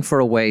 "I'm looking for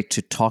a way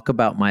to talk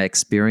about my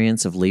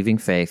experience of leaving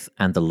faith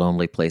and the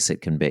lonely place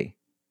it can be."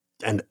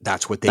 And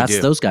that's what they do. That's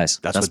those guys.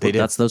 That's what they do.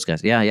 That's those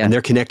guys. Yeah. And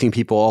they're connecting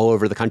people all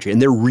over the country.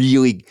 And they're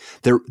really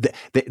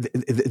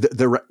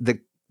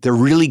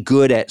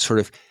good at sort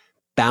of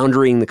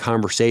boundarying the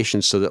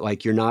conversation so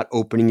that you're not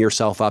opening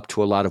yourself up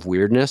to a lot of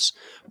weirdness,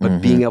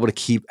 but being able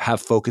to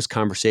have focused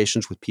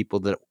conversations with people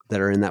that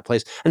are in that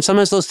place. And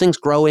sometimes those things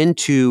grow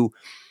into,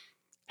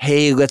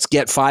 "Hey, let's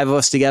get 5 of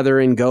us together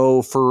and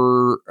go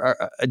for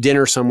a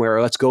dinner somewhere,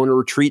 or let's go on a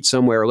retreat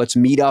somewhere, or let's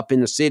meet up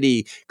in the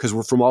city because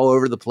we're from all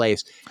over the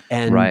place."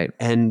 And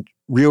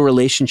real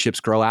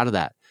relationships grow out of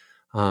that.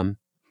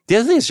 The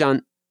other thing is,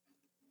 John,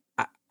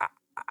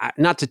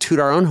 not to toot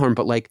our own horn,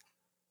 but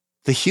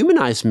the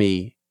Humanize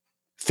Me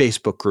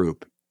Facebook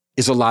group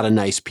is a lot of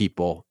nice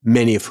people,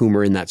 many of whom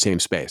are in that same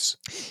space.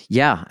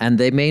 Yeah, and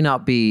they may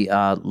not be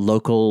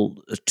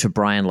local to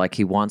Brian like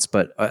he wants,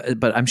 but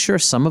I'm sure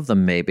some of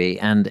them may be.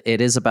 And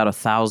it is about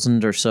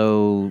 1,000 or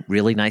so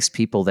really nice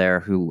people there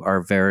who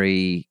are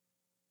very,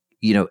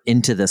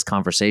 into this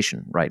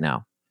conversation right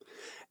now.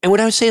 And what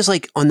I would say is,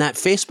 like, on that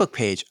Facebook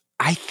page,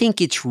 I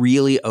think it's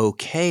really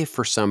okay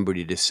for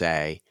somebody to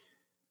say,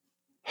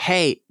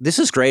 hey, this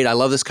is great. I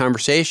love this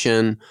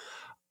conversation.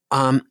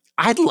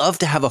 I'd love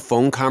to have a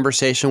phone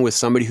conversation with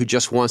somebody who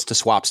just wants to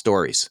swap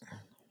stories.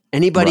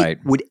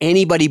 Would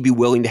anybody be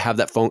willing to have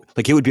that phone?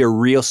 Like, it would be a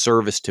real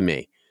service to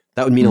me.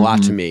 That would mean a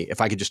lot to me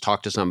if I could just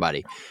talk to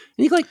somebody.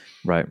 And you go like,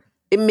 right.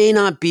 It may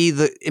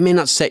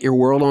not set your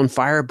world on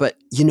fire, but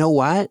you know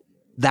what?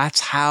 That's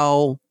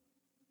how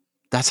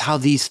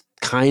these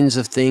kinds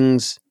of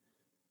things,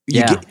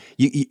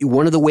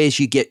 one of the ways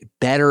you get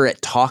better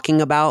at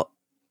talking about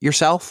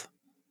yourself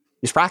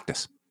is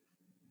practice.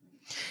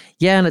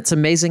 Yeah, and it's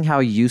amazing how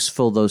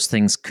useful those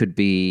things could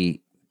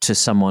be to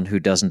someone who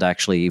doesn't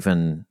actually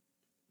even,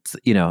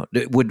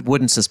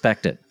 wouldn't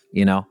suspect it.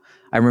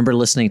 I remember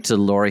listening to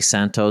Laurie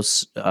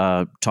Santos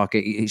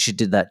talking. She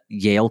did that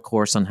Yale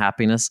course on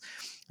happiness,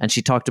 and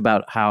she talked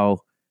about how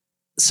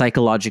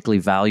psychologically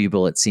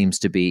valuable it seems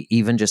to be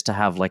even just to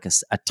have like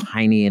a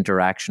tiny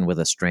interaction with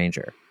a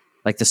stranger,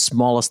 like the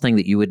smallest thing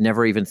that you would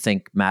never even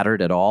think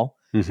mattered at all.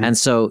 Mm-hmm. And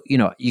so,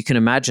 you can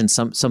imagine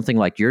something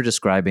like you're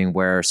describing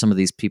where some of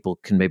these people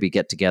can maybe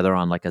get together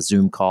on like a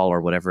Zoom call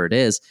or whatever it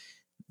is.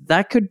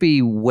 That could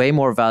be way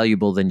more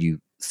valuable than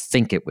you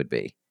think it would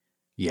be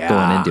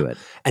going into it.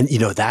 And,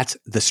 that's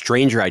the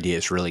stranger idea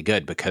is really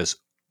good because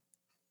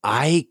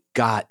I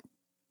got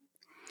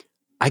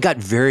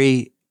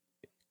very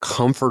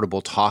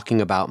comfortable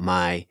talking about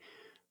my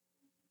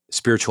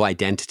spiritual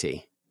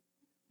identity.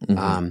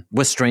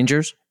 With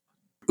strangers?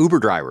 Uber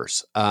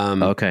drivers,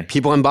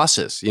 people on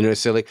buses,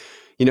 so like,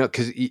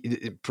 because,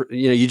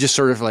 you just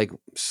sort of like,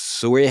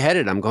 so where are you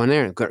headed? I'm going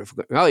there.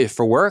 Oh,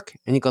 for work?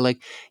 And you go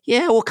like,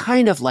 yeah, well,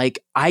 kind of like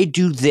I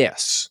do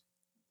this.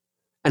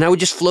 And I would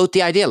just float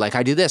the idea, like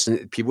I do this,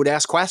 and people would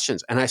ask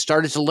questions. And I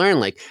started to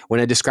learn, like when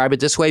I describe it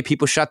this way,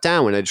 people shut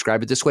down. When I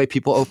describe it this way,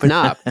 people open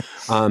up.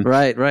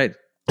 Right. When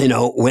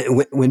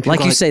people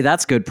like you say,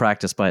 that's good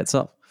practice by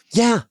itself.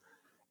 Yeah.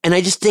 And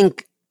I just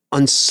think,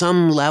 on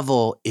some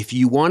level, if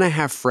you want to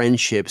have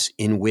friendships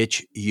in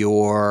which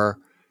your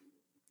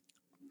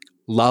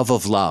love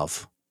of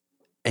love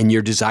and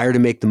your desire to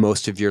make the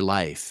most of your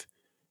life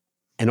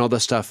and all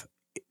that stuff,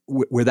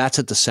 where that's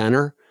at the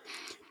center,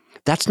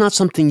 that's not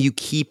something you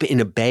keep in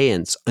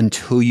abeyance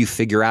until you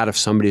figure out if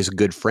somebody's a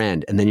good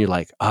friend. And then you're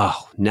like,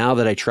 oh, now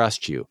that I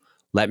trust you,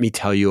 let me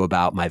tell you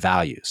about my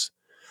values.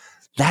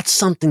 That's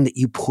something that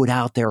you put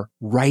out there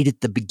right at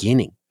the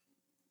beginning.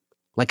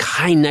 Like,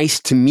 hi, nice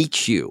to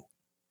meet you.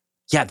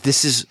 Yeah,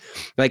 this is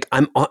like,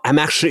 I'm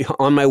actually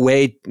on my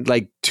way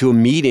like to a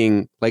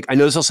meeting. Like, I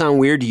know this will sound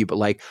weird to you, but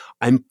like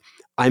I'm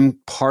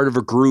part of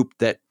a group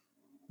that,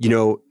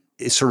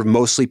 is sort of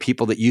mostly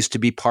people that used to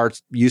be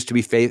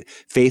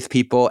faith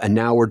people, and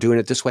now we're doing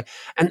it this way.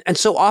 And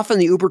so often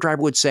the Uber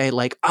driver would say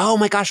like, oh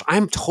my gosh,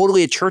 I'm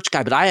totally a church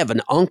guy, but I have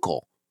an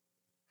uncle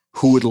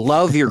who would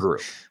love your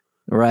group.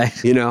 Right.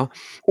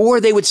 Or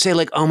they would say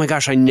like, oh my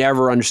gosh, I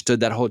never understood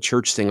that whole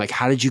church thing. Like,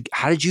 how did you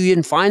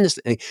even find this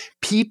thing?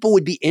 People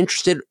would be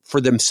interested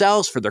for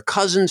themselves, for their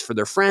cousins, for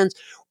their friends,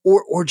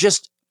 or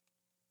just,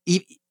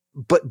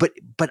 but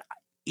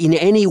in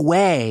any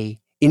way,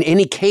 in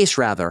any case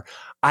rather,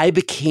 I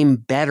became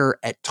better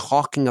at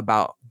talking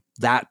about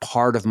that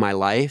part of my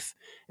life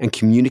and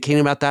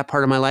communicating about that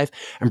part of my life.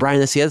 And Brian,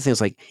 that's the other thing.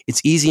 It's like,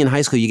 it's easy in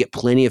high school. You get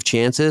plenty of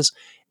chances.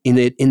 In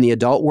the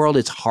adult world,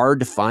 it's hard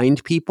to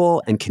find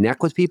people and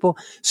connect with people.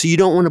 So you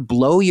don't want to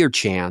blow your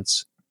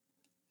chance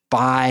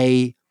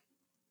by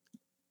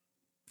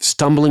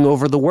stumbling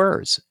over the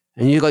words.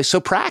 And you're like, so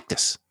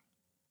practice.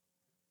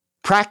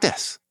 Talk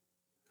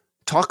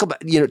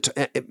about,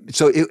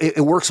 so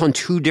it works on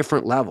two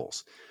different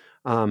levels.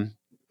 The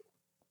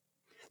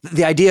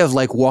idea of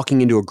like walking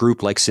into a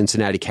group like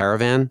Cincinnati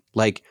Caravan,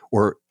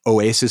 or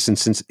Oasis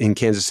in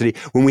Kansas City.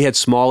 When we had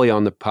Smalley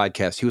on the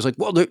podcast, he was like,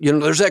 well,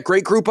 there's that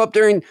great group up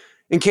there in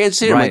Kansas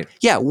City. Right. I'm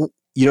like,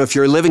 yeah, if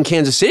you live in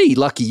Kansas City,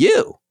 lucky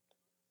you.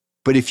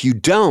 But if you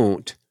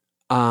don't,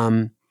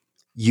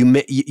 you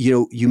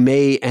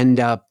may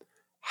end up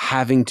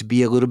having to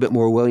be a little bit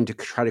more willing to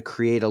try to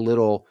create a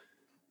little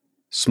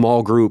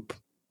small group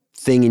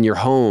thing in your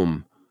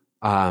home,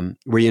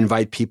 where you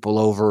invite people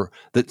over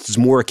that's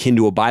more akin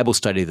to a Bible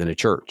study than a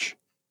church,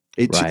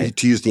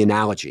 to use the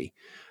analogy.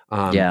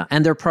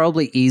 And there are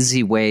probably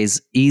easy-ish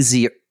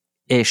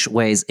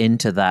ways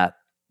into that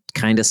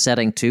kind of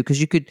setting too, because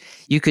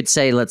you could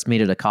say, let's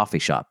meet at a coffee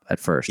shop at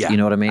first. Yeah, you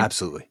know what I mean?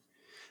 Absolutely.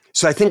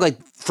 So I think, like,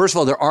 first of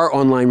all, there are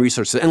online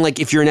resources, and like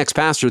if you're an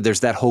ex-pastor, there's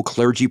that whole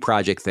clergy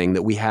project thing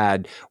that we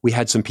had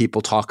some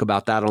people talk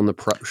about that on the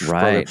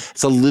program.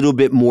 It's a little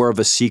bit more of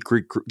a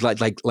secret,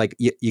 like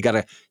you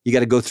gotta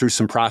go through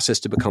some process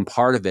to become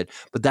part of it,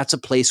 but that's a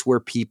place where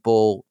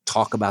people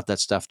talk about that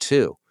stuff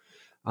too.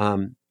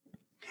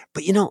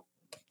 But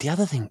the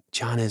other thing,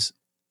 John, is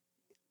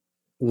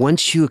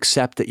once you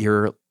accept that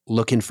you're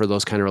looking for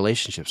those kind of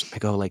relationships, I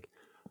go like,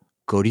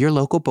 go to your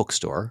local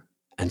bookstore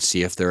and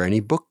see if there are any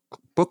book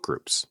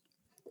groups.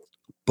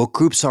 Book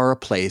groups are a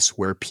place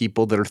where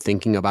people that are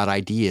thinking about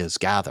ideas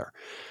gather.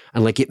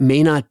 And like, it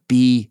may not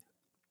be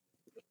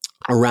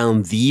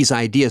around these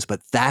ideas,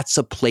 but that's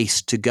a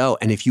place to go.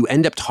 And if you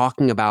end up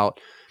talking about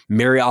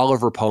Mary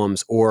Oliver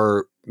poems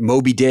or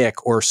Moby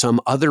Dick or some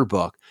other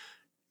book,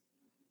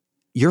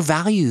 your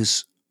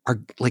values are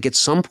like, at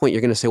some point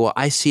you're going to say, well,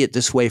 I see it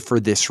this way for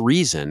this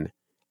reason.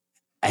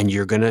 And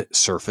you're going to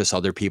surface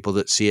other people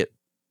that see it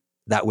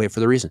that way for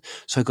the reason.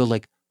 So I go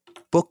like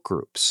book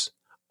groups.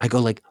 I go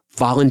like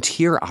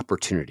volunteer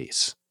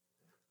opportunities.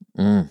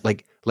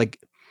 Like,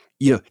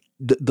 you know,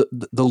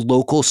 the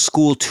local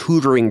school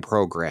tutoring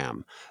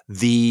program,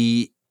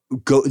 the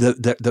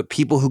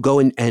people who go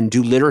and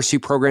do literacy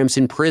programs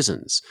in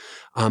prisons.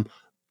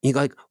 You go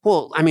like,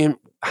 well, I mean,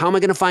 how am I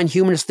going to find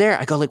humanists there?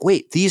 I go like,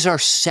 wait, these are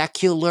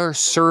secular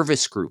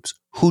service groups.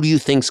 Who do you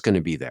think's going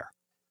to be there?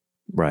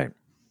 Right.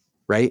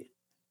 Right.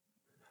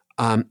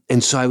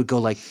 And so I would go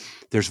like,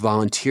 there's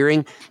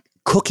volunteering,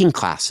 cooking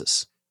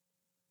classes.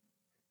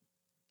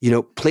 You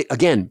know,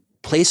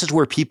 places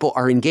where people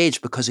are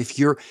engaged, because if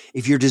your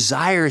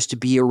desire is to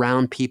be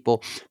around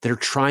people that are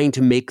trying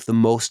to make the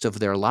most of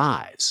their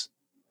lives,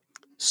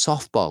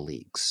 softball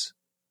leagues,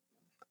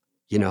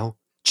 you know,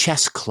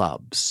 chess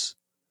clubs,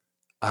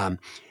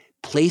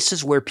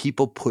 places where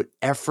people put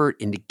effort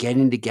into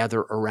getting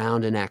together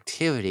around an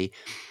activity.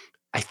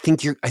 I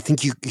think you're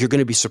going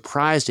to be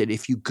surprised at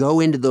if you go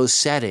into those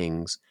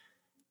settings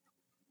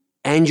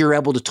and you're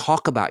able to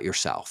talk about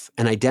yourself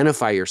and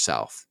identify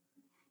yourself.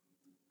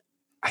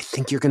 I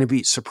think you're going to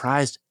be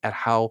surprised at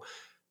how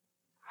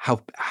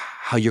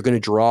you're going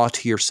to draw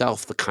to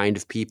yourself the kind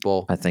of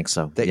people I think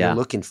so. that you're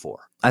looking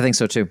for. I think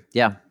so too.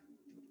 Yeah.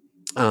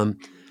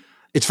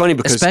 It's funny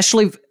because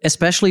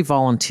especially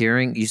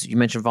volunteering. You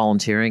mentioned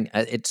volunteering.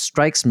 It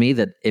strikes me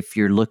that if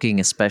you're looking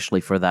especially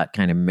for that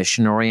kind of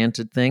mission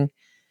oriented thing,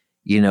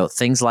 you know,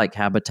 things like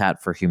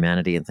Habitat for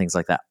Humanity and things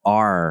like that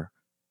are,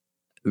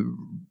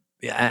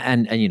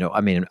 and you know,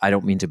 I mean, I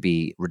don't mean to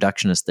be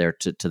reductionist there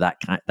to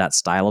that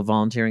style of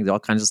volunteering, all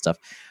kinds of stuff,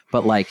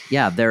 but like,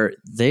 yeah,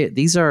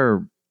 these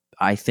are,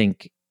 I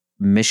think,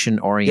 mission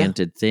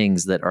oriented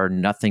things that are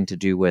nothing to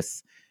do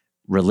with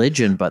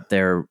religion, but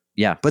they're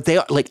but they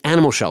are like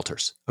animal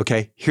shelters.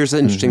 Okay, here's the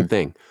interesting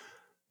thing.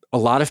 A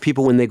lot of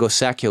people, when they go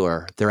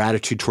secular, their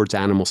attitude towards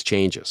animals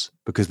changes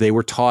because they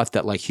were taught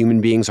that like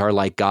human beings are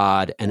like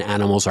God and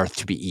animals are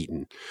to be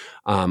eaten,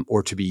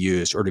 or to be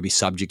used or to be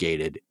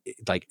subjugated.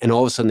 Like, and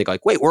all of a sudden they go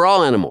like, wait, we're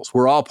all animals.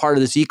 We're all part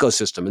of this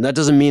ecosystem. And that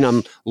doesn't mean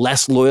I'm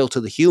less loyal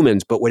to the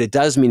humans. But what it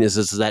does mean is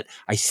that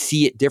I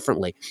see it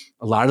differently.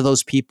 A lot of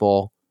those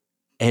people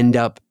end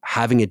up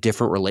having a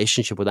different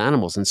relationship with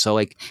animals. And so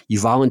like you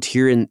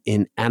volunteer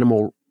in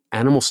animal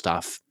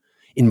stuff,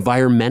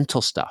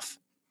 environmental stuff.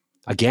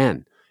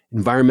 Again,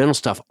 environmental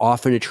stuff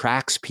often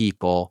attracts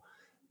people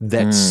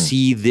that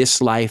see this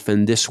life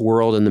and this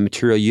world and the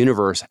material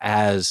universe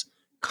as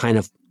kind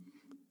of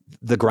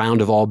the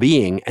ground of all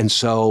being. And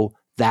so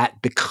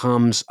that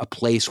becomes a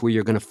place where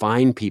you're going to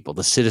find people.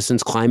 The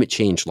Citizens Climate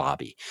Change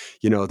Lobby,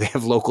 you know, they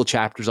have local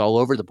chapters all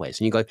over the place.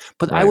 And you go,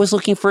 but I was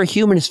looking for a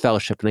humanist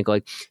fellowship. And they go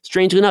like,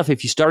 strangely enough,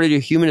 if you started a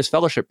humanist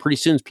fellowship, pretty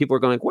soon people are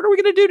going like, what are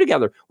we going to do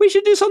together? We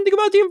should do something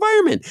about the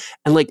environment.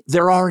 And like,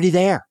 they're already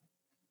there.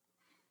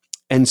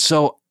 And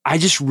so I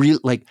just really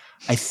like,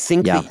 I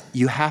think that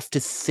you have to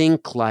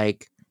think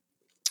like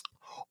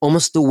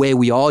almost the way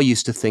we all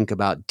used to think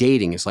about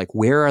dating is like,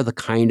 where are the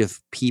kind of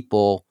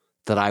people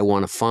that I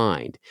want to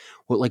find?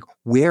 Well, like,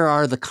 where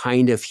are the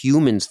kind of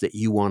humans that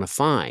you want to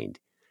find?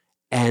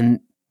 And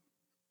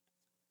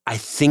I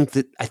think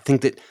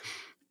that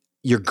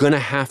you're going to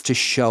have to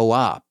show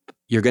up.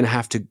 You're going to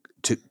have to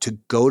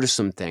go to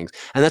some things.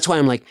 And that's why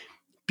I'm like,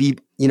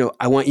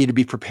 I want you to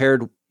be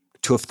prepared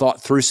to have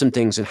thought through some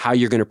things and how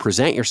you're going to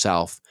present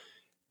yourself,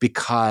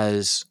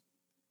 because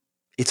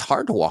it's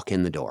hard to walk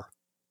in the door.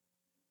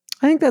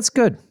 I think that's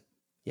good.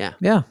 Yeah.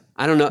 Yeah.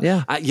 I don't know.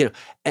 Yeah.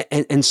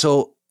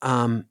 So,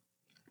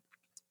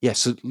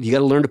 so you got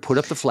to learn to put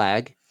up the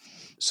flag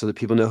so that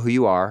people know who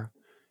you are.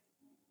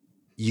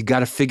 You got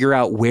to figure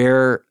out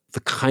where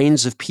the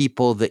kinds of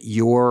people that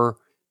you're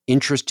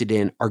interested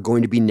in are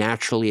going to be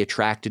naturally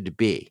attracted to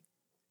be.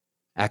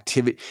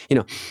 Activity,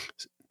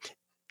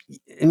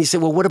 and you say,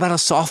 well, what about a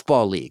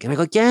softball league? And I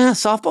go, yeah,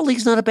 softball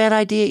league's not a bad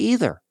idea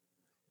either.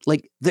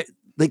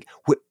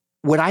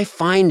 What I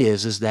find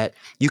is that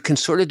you can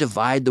sort of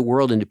divide the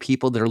world into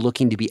people that are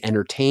looking to be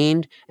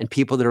entertained and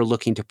people that are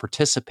looking to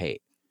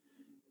participate.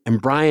 And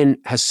Brian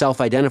has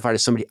self-identified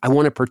as somebody, I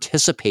want to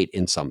participate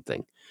in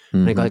something.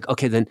 And I go like,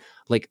 okay, then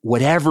like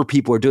whatever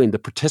people are doing, the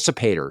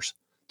participators,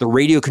 the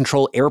radio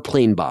control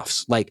airplane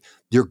buffs, like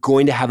you're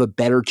going to have a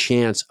better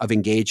chance of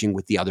engaging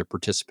with the other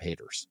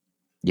participators.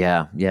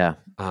 Yeah. Yeah.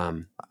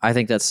 I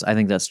think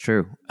that's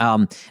true.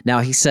 Now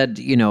he said,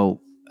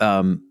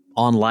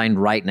 online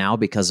right now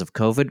because of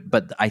COVID,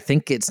 but I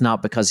think it's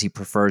not because he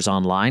prefers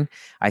online.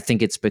 I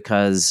think it's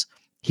because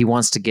he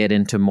wants to get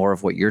into more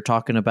of what you're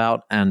talking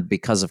about. And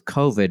because of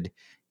COVID,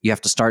 you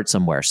have to start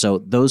somewhere.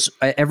 So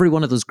every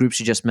one of those groups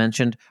you just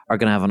mentioned are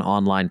going to have an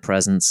online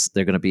presence.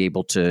 They're going to be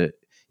able to,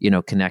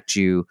 connect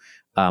you.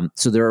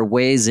 So there are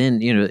ways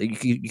in,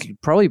 you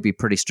could probably be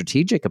pretty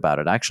strategic about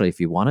it, actually, if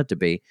you wanted to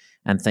be,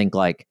 and think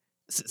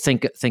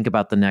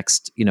about the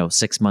next,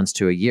 6 months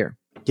to a year.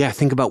 Yeah.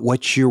 Think about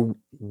what you're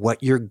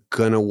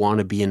going to want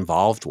to be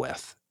involved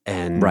with,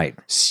 and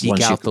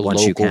seek out the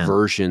local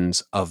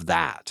versions of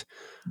that.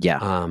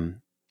 Yeah.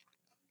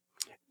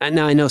 And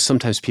now I know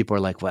sometimes people are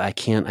like, well, I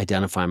can't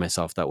identify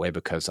myself that way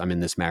because I'm in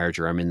this marriage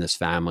or I'm in this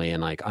family,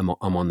 and like I'm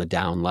on the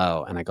down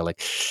low. And I go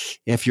like,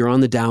 if you're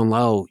on the down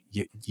low,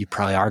 you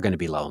probably are going to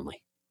be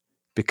lonely,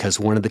 because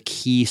one of the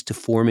keys to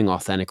forming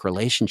authentic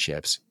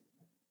relationships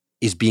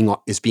is being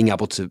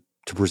able to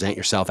present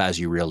yourself as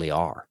you really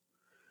are.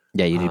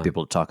 Yeah, you need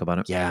people to talk about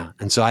it. Yeah.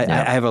 And so I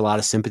have a lot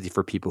of sympathy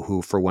for people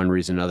who, for one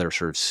reason or another, are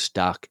sort of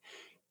stuck,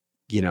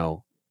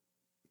 and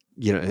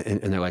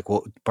they're like,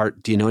 well,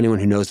 Bart, do you know anyone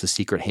who knows the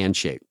secret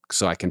handshake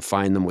so I can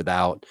find them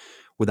without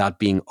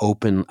being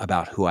open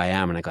about who I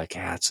am? And I go like,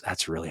 yeah,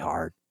 that's really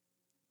hard.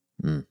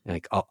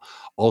 Like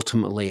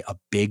ultimately a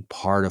big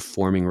part of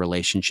forming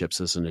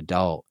relationships as an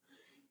adult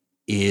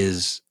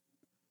is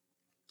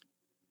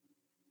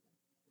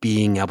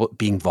being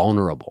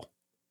vulnerable.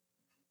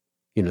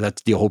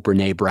 That's the old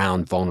Brene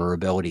Brown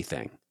vulnerability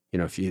thing.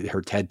 If you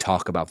heard Ted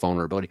talk about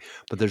vulnerability,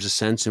 but there's a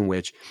sense in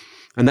which,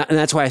 and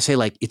that's why I say,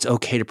 like, it's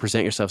okay to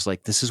present yourself as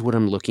like, this is what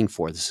I'm looking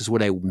for. This is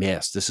what I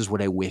missed. This is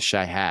what I wish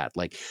I had.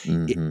 Like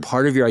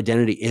part of your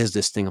identity is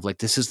this thing of like,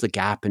 this is the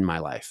gap in my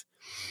life.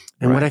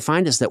 And what I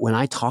find is that when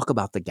I talk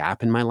about the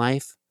gap in my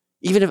life,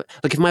 even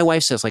if my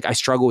wife says like, I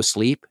struggle with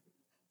sleep,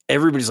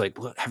 everybody's like,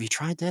 well, have you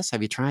tried this?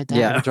 Have you tried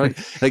that? Yeah.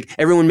 Like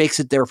everyone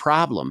makes it their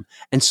problem.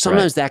 And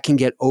sometimes that can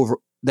get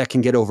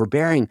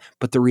overbearing.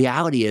 But the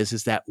reality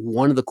is that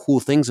one of the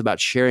cool things about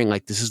sharing,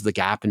 like, this is the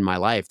gap in my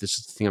life, this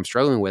is the thing I'm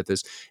struggling with,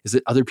 is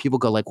that other people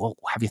go like, well,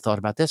 have you thought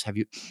about this?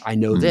 I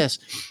know this.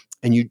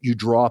 And you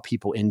draw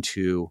people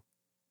into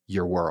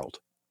your world.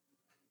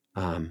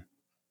 I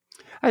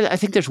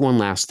think there's one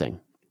last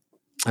thing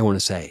I want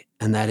to say,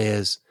 and that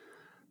is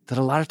that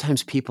a lot of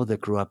times people that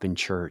grew up in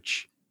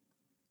church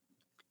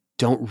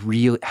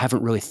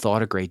haven't really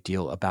thought a great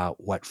deal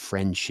about what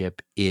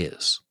friendship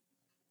is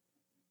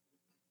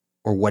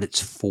or what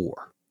it's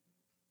for.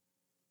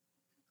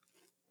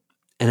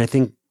 And I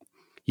think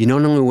you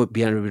not only would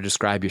be able to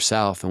describe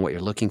yourself and what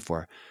you're looking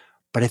for,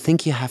 but I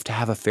think you have to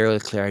have a fairly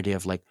clear idea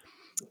of like,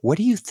 what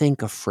do you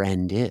think a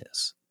friend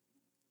is?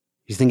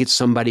 Do you think it's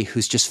somebody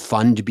who's just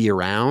fun to be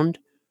around?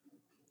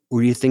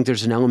 Or do you think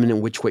there's an element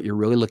in which what you're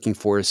really looking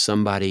for is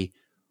somebody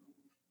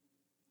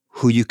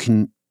who you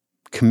can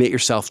commit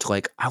yourself to,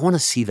 like, I want to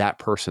see that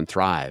person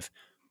thrive.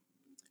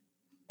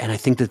 And I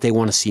think that they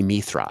want to see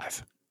me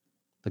thrive.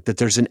 Like that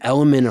there's an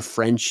element of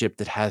friendship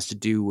that has to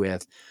do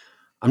with,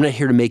 I'm not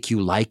here to make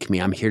you like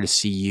me. I'm here to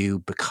see you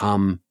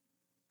become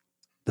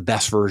the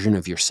best version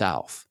of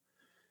yourself.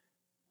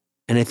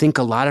 And I think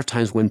a lot of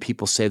times when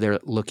people say they're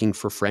looking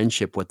for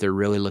friendship, what they're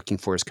really looking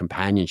for is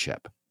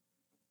companionship.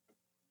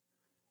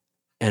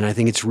 And I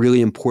think it's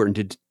really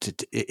important to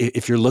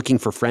if you're looking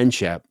for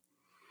friendship,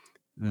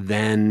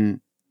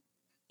 then,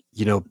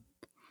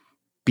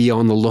 be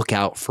on the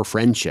lookout for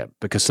friendship,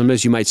 because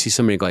sometimes you might see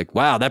somebody like,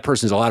 wow, that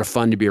person's a lot of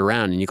fun to be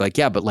around. And you're like,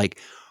 yeah, but like,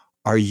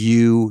 are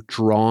you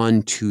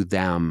drawn to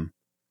them?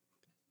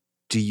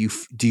 Do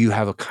you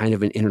have a kind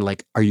of an inner,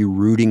 like, are you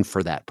rooting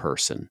for that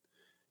person?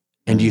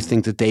 And do you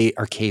think that they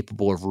are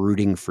capable of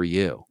rooting for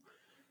you?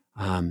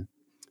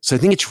 So I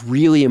think it's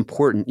really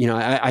important.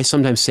 I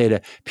sometimes say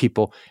to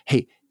people,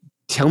 hey,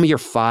 tell me your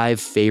 5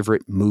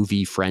 favorite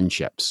movie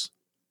friendships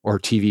or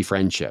TV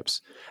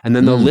friendships. And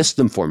then they'll list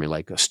them for me,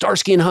 like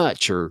Starsky and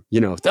Hutch, or,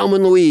 Thelma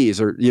and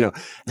Louise, or,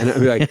 and I'll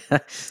be like,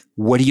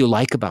 what do you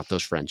like about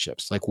those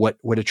friendships? Like what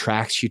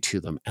attracts you to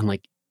them? And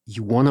like,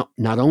 you want to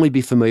not only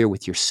be familiar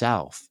with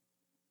yourself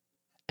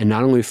and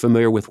not only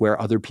familiar with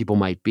where other people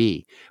might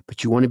be,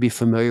 but you want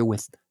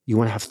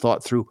to have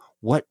thought through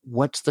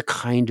what's the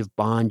kind of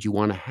bond you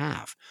want to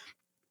have.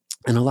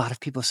 And a lot of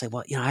people say,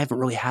 well, I haven't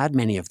really had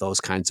many of those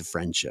kinds of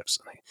friendships.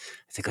 And I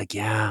think like,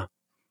 yeah,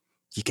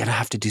 you're going to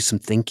have to do some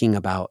thinking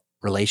about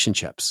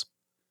relationships.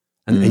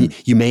 And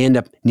you may end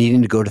up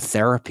needing to go to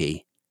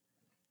therapy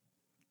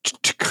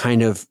to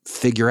kind of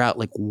figure out,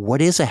 like,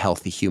 what is a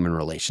healthy human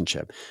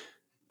relationship?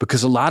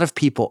 Because a lot of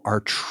people are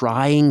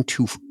trying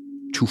to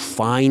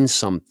find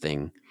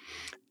something.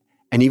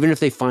 And even if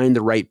they find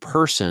the right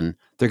person,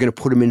 they're going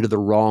to put them into the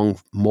wrong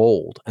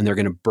mold, and they're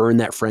going to burn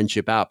that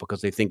friendship out because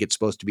they think it's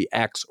supposed to be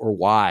X or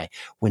Y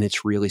when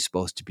it's really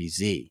supposed to be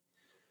Z.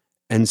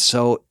 And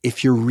so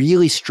if you're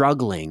really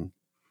struggling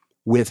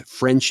with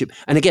friendship,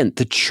 and again,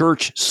 the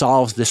church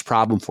solves this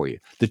problem for you.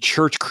 The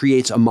church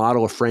creates a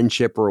model of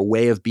friendship or a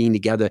way of being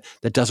together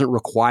that doesn't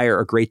require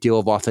a great deal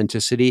of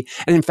authenticity,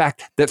 and in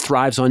fact, that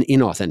thrives on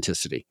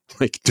inauthenticity.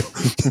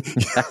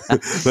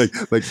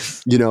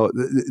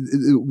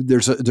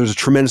 There's a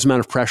tremendous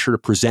amount of pressure to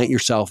present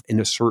yourself in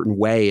a certain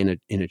way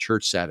in a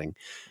church setting.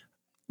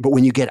 but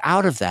when you get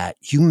out of that,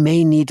 you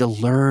may need to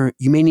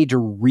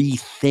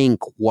rethink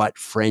what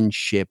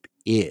friendship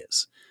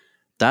is.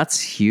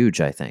 That's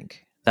huge, I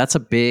think. That's a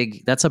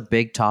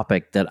big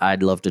topic that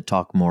I'd love to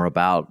talk more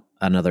about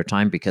another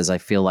time, because I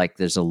feel like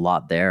there's a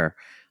lot there.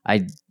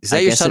 Is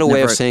that your subtle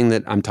way of saying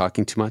that I'm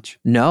talking too much?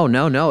 No.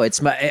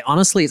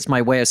 Honestly, it's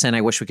my way of saying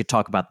I wish we could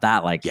talk about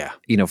that,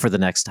 for the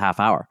next half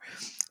hour.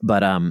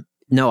 But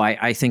no,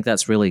 I think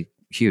that's really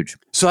huge.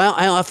 So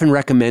I often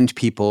recommend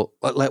people,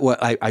 like what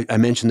I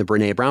mentioned the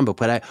Brené Brown book,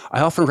 but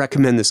I often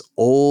recommend this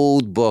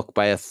old book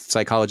by a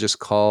psychologist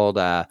called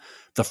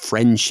The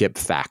Friendship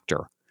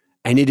Factor.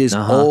 And it is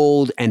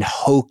old and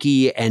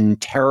hokey and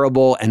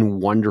terrible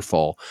and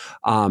wonderful.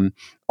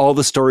 All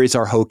the stories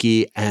are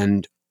hokey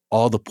and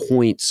all the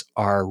points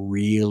are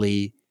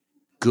really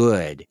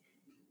good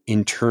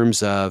in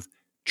terms of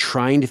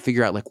trying to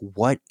figure out, like,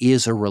 what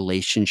is a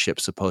relationship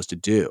supposed to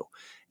do?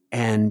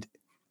 And,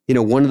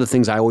 one of the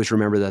things I always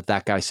remember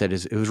that guy said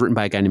is, it was written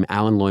by a guy named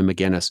Alan Loy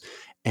McGinnis.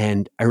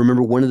 And I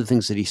remember one of the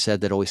things that he said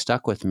that always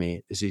stuck with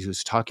me is he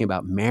was talking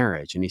about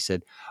marriage. And he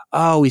said,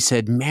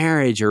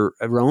 marriage or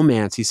a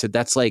romance. He said,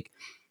 that's like,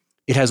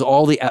 it has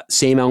all the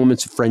same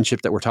elements of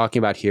friendship that we're talking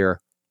about here,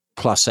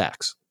 plus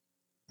sex.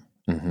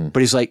 Mm-hmm.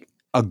 But he's like,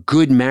 a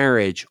good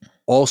marriage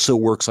also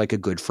works like a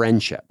good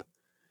friendship.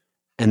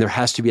 And there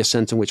has to be a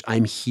sense in which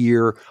I'm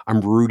here,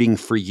 I'm rooting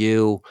for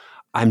you,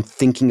 I'm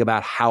thinking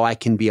about how I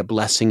can be a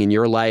blessing in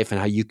your life and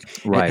how you,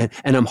 right.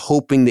 And I'm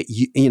hoping that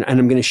and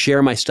I'm going to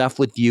share my stuff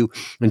with you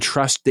and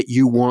trust that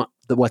you want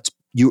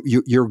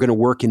you're going to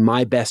work in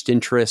my best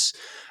interests,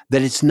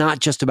 that it's not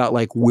just about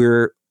like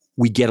where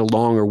we get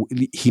along or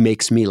he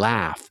makes me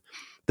laugh,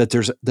 that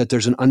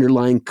there's an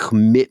underlying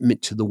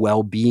commitment to the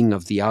well-being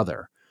of the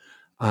other.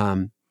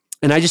 And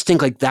I just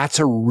think like that's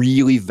a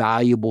really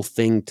valuable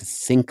thing to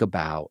think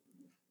about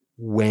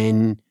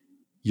when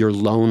you're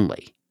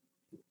lonely.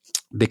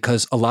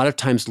 Because a lot of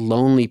times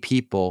lonely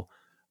people,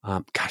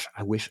 I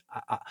wish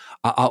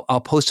I'll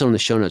post it on the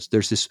show notes.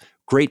 There's this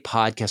great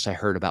podcast I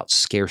heard about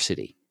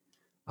scarcity.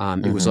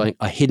 It was like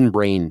a Hidden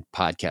Brain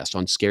podcast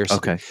on scarcity.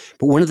 Okay.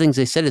 But one of the things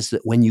they said is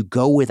that when you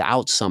go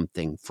without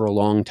something for a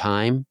long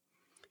time,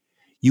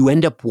 you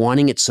end up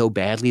wanting it so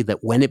badly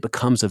that when it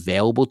becomes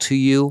available to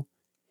you,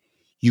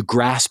 you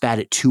grasp at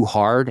it too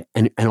hard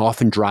and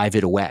often drive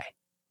it away.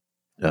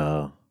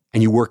 And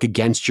you work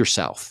against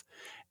yourself.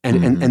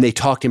 And they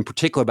talked in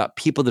particular about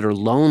people that are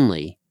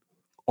lonely.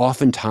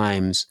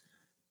 Oftentimes,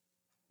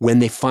 when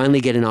they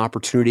finally get an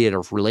opportunity at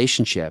a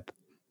relationship,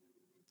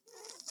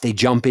 they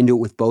jump into it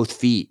with both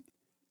feet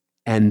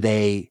and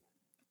they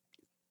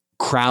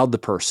crowd the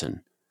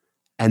person.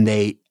 And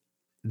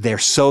they're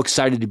so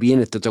excited to be in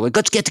it that they're like,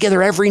 let's get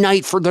together every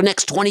night for the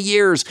next 20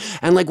 years.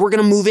 And like, we're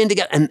going to move in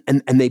together.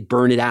 And they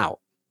burn it out.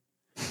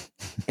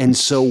 And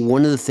so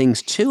one of the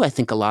things too, I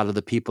think a lot of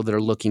the people that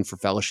are looking for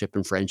fellowship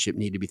and friendship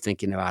need to be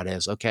thinking about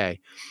is, okay,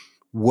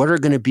 what are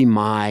going to be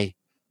my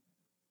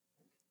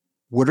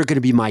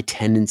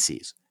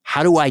tendencies?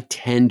 How do I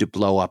tend to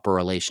blow up a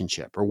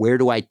relationship, or where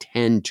do I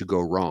tend to go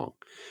wrong?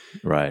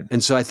 Right.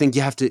 And so I think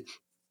you have to,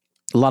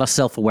 a lot of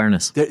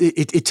self-awareness.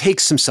 It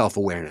takes some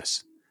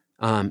self-awareness.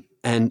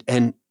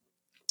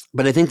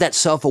 But I think that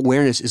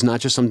self-awareness is not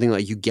just something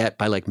like you get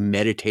by like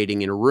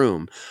meditating in a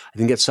room. I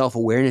think that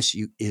self-awareness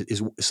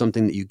is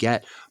something that you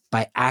get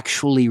by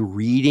actually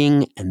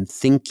reading and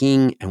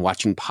thinking and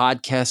watching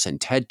podcasts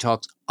and TED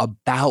Talks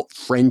about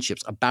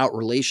friendships, about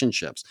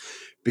relationships.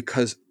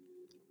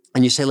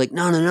 And you say like,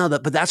 no,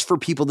 but that's for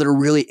people that are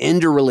really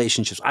into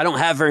relationships. I don't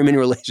have very many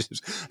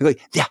relationships. I'm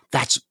like, yeah,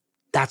 that's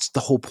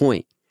the whole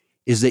point,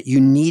 is that you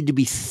need to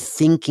be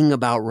thinking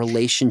about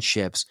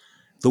relationships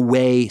the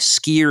way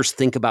skiers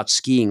think about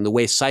skiing, the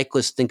way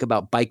cyclists think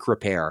about bike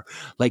repair.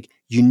 Like,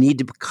 you need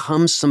to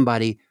become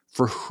somebody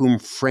for whom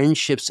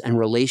friendships and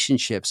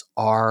relationships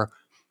are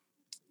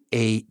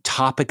a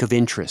topic of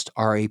interest,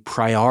 are a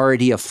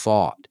priority of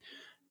thought.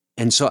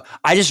 And so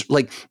I just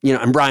like,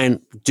 and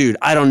Brian, dude,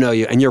 I don't know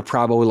you, and you're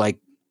probably like,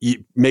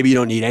 maybe you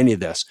don't need any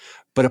of this,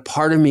 but a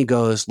part of me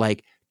goes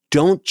like,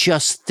 don't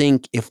just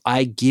think if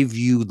I give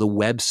you the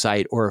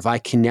website or if I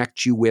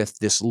connect you with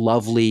this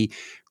lovely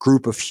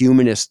group of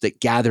humanists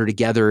that gather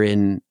together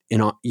in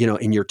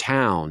your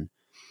town,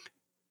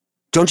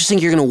 don't just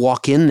think you're going to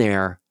walk in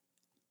there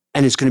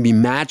and it's going to be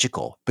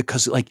magical,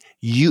 because like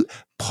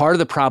part of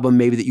the problem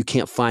may be that you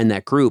can't find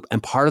that group,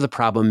 and part of the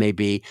problem may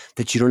be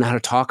that you don't know how to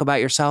talk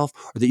about yourself,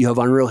 or that you have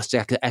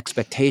unrealistic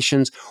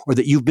expectations, or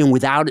that you've been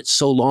without it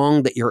so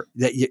long that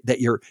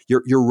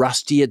you're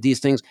rusty at these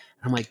things.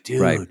 And I'm like,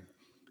 dude. Right.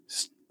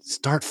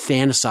 Start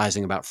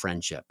fantasizing about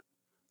friendship.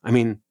 I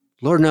mean,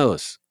 Lord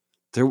knows,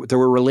 there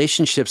were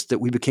relationships that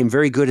we became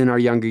very good in our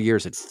younger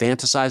years at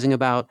fantasizing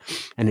about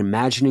and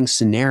imagining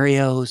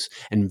scenarios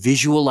and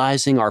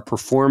visualizing our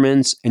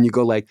performance. And you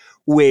go like,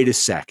 wait a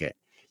second.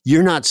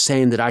 You're not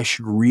saying that I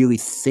should really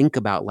think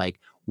about like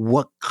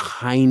what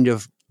kind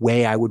of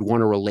way I would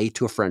want to relate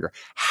to a friend, or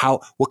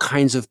what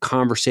kinds of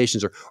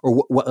conversations or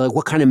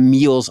what kind of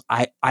meals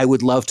I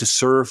would love to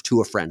serve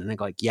to a friend. And I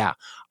go like, yeah,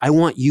 I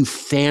want you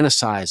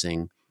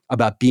fantasizing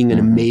about being an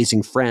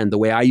amazing friend the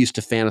way I used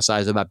to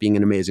fantasize about being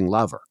an amazing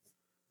lover.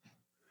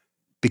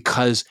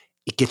 Because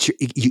it gets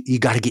you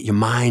got to get your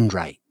mind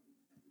right.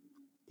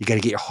 You got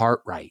to get your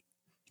heart right.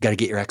 You got to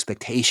get your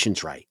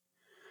expectations right.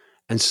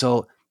 And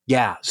so,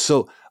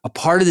 so a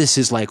part of this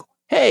is like,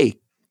 hey,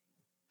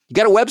 you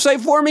got a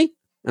website for me?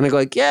 And I go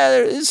like, yeah,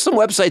 there's some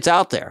websites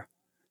out there.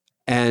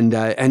 And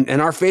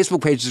our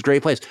Facebook page is a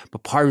great place.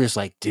 But part of it is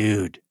like,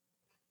 dude,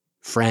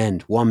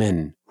 friend,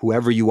 woman,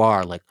 whoever you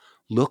are, like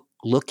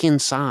look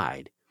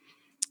inside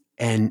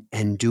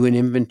and do an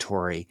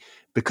inventory,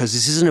 because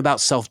this isn't about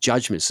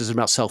self-judgment. This isn't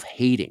about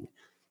self-hating.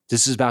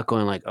 This is about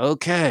going like,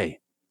 okay,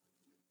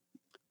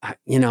 I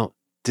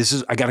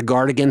got to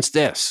guard against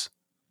this.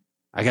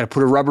 I got to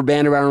put a rubber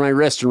band around my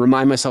wrist and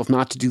remind myself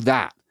not to do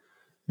that.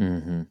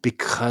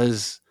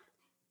 Because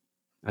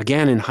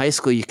again, in high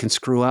school, you can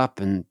screw up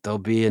and there'll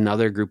be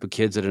another group of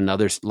kids at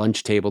another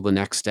lunch table the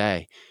next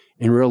day.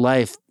 In real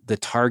life, the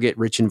target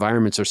rich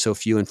environments are so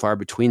few and far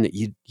between that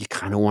you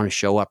kind of want to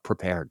show up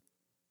prepared.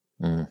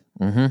 All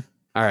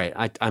right.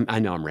 I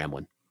know I'm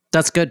rambling.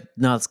 That's good.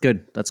 No, that's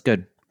good. That's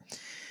good.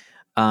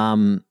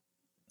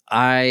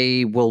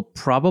 I will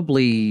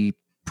probably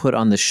put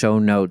on the show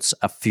notes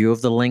a few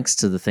of the links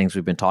to the things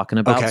we've been talking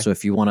about. Okay. So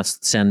if you want to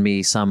send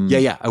me some,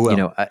 I will.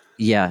 To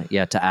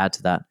add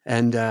to that.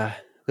 And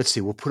let's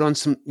see, we'll put on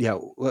some.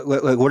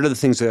 What are the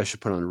things that I should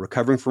put on?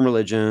 Recovering from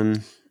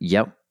Religion.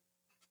 Yep.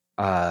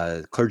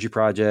 Clergy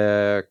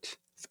Project,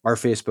 our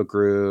Facebook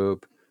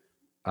group,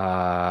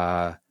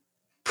 Brene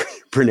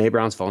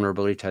Brown's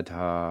Vulnerability TED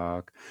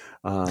Talk,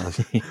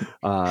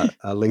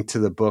 a link to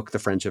the book, The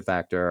Friendship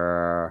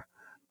Factor,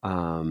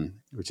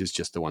 which is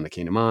just the one that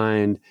came to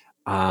mind.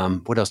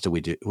 What else do we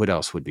do? What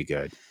else would be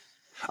good?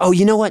 Oh,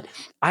 you know what?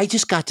 I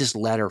just got this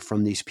letter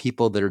from these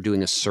people that are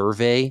doing a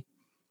survey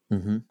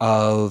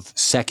of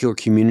secular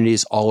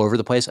communities all over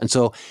the place. And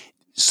so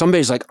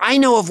somebody's like, I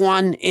know of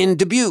one in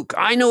Dubuque.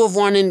 I know of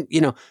one in,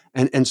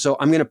 and so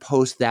I'm going to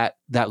post that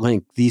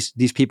link.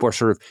 These people are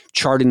sort of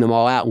charting them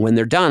all out. And when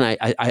they're done,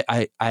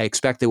 I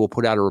expect they will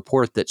put out a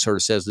report that sort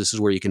of says, this is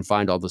where you can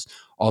find all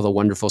the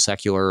wonderful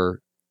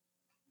secular,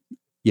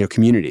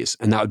 communities.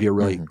 And that would be a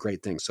really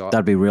great thing. So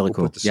that'd be really we'll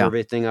cool. Put the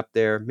survey thing up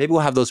there. Maybe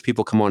we'll have those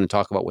people come on and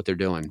talk about what they're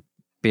doing.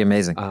 Be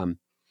amazing. All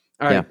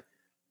right. Yeah.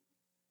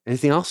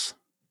 Anything else?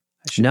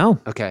 No.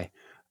 Okay.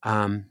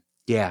 I'm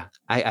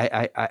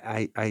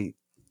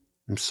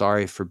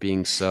sorry for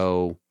being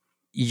so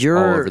all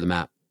over the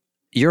map.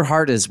 Your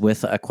heart is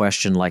with a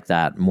question like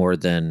that more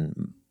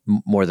than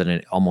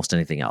almost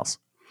anything else.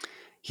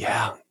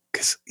 Yeah,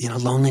 because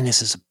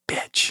loneliness is a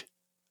bitch,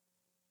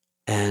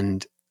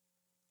 and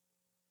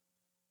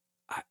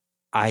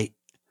I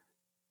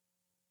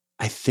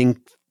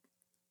think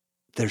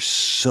there's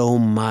so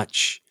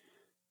much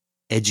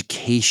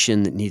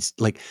education that needs,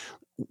 like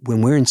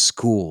when we're in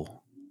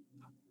school.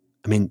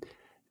 I mean,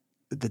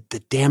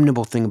 the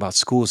damnable thing about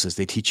schools is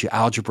they teach you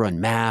algebra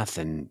and math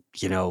and,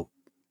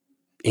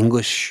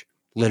 English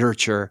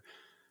literature.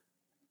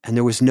 And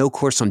there was no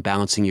course on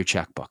balancing your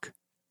checkbook.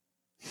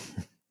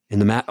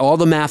 In all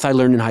the math I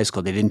learned in high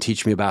school, they didn't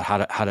teach me about how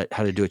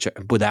to do a check.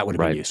 But that would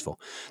have been useful.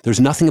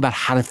 There's nothing about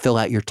how to fill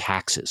out your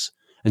taxes.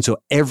 And so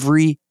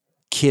every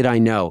kid I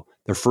know,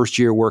 their first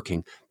year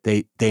working,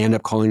 they end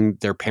up calling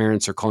their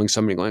parents or calling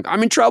somebody going,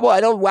 I'm in trouble. I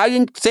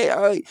didn't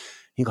say,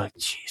 you go like,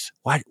 geez,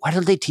 why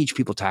don't they teach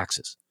people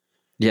taxes?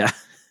 Yeah.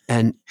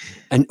 And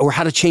or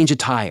how to change a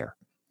tire.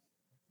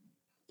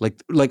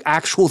 Like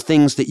actual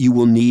things that you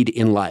will need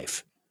in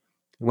life.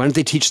 Why don't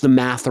they teach the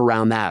math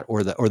around that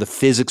or the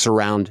physics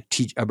around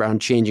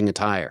changing a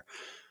tire?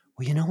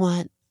 Well, you know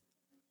what?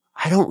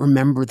 I don't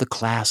remember the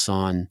class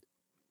on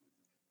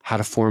how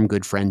to form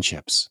good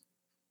friendships.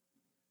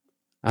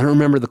 I don't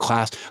remember the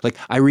class. Like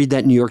I read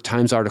that New York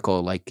Times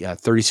article,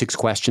 36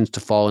 questions to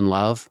fall in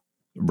love.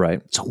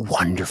 Right. It's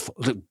wonderful.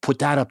 Put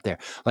that up there.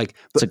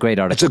 It's a great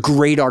article. It's a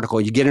great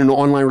article. You get in an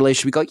online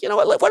relationship, you go, you know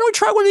what? Why don't we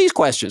try one of these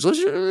questions?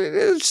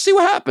 Let's see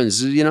what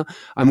happens.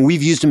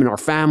 We've used them in our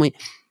family.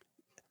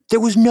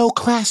 There was no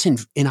class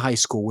in high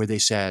school where they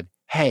said,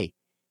 hey,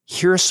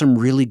 here are some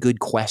really good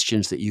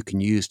questions that you can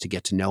use to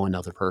get to know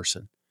another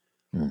person.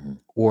 Mm-hmm.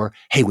 Or,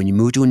 hey, when you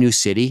move to a new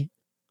city,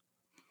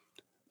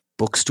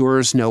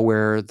 bookstores know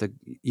where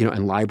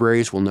and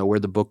libraries will know where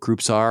the book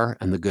groups are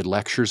and the good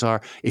lectures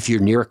are. If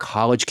you're near a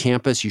college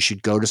campus, you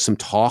should go to some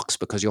talks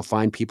because you'll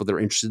find people that are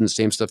interested in the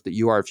same stuff that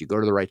you are. If you go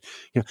to the right,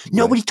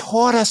 nobody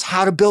taught us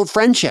how to build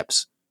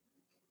friendships.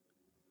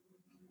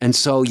 And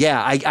so,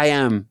 I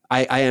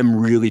am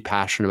really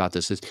passionate about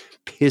this. It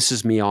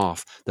pisses me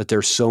off that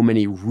there's so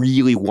many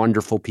really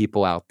wonderful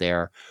people out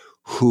there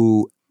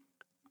who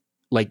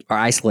are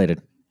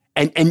isolated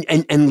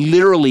and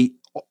literally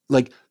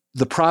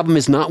the problem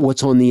is not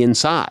what's on the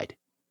inside.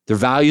 Their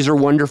values are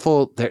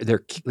wonderful.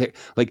 They're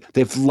like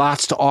they have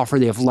lots to offer.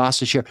 They have lots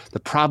to share.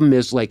 The problem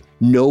is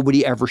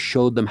nobody ever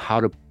showed them how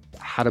to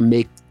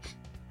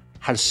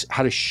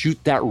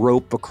shoot that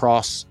rope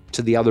across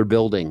to the other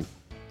building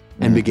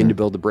and begin to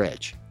build a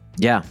bridge.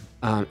 Yeah.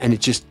 And it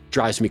just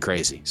drives me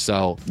crazy.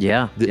 So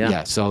yeah.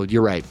 So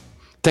you're right.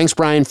 Thanks,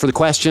 Brian, for the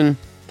question.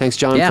 Thanks,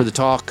 John, Yeah. for the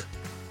talk.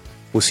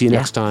 We'll see you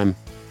next time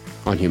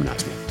on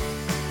Humanize Me.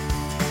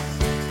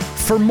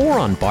 For more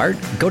on Bart,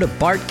 go to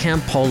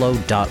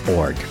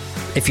bartcampolo.org.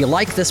 If you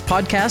like this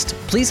podcast,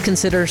 please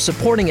consider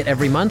supporting it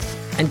every month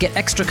and get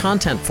extra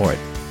content for it.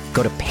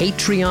 Go to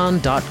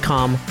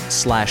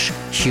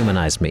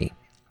patreon.com/humanize me.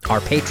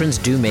 Our patrons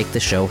do make the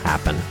show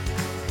happen.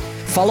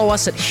 Follow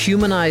us at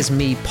Humanize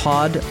Me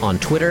Pod on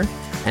Twitter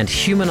and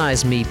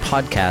Humanize Me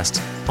Podcast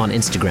on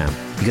Instagram.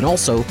 You can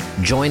also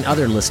join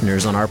other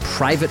listeners on our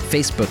private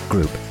Facebook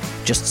group.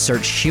 Just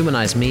search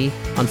Humanize Me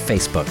on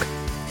Facebook.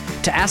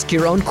 To ask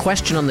your own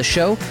question on the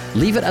show,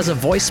 leave it as a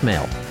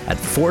voicemail at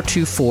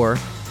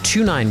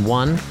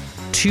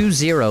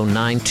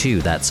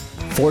 424-291-2092. That's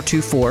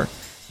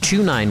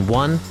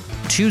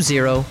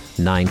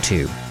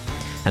 424-291-2092.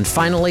 And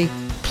finally,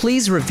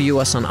 please review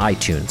us on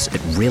iTunes.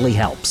 It really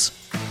helps.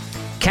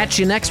 Catch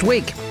you next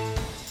week.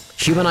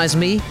 Humanize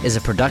Me is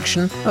a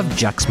production of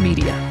Jux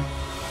Media.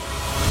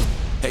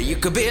 You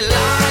could be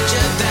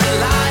larger than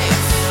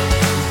life,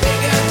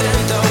 bigger than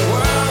the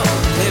world,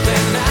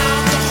 living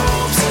out the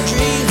hopes and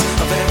dreams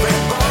of every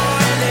boy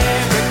and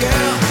every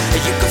girl.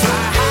 You could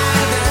fly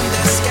higher than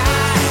the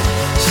sky,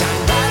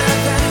 shine brighter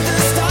than the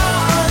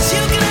stars.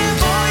 You can have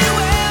all you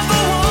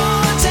ever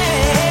wanted.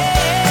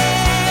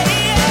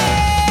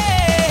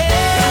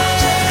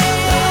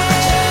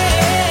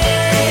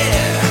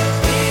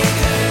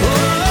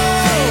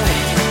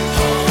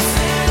 Hopes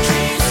and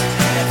dreams,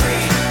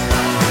 every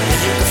boy.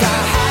 You could fly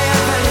higher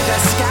than the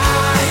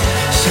sky,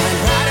 shine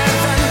brighter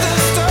than the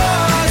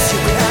stars. You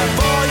could have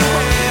all you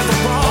ever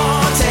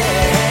wanted.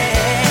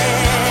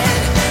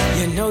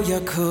 You know you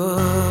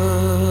could.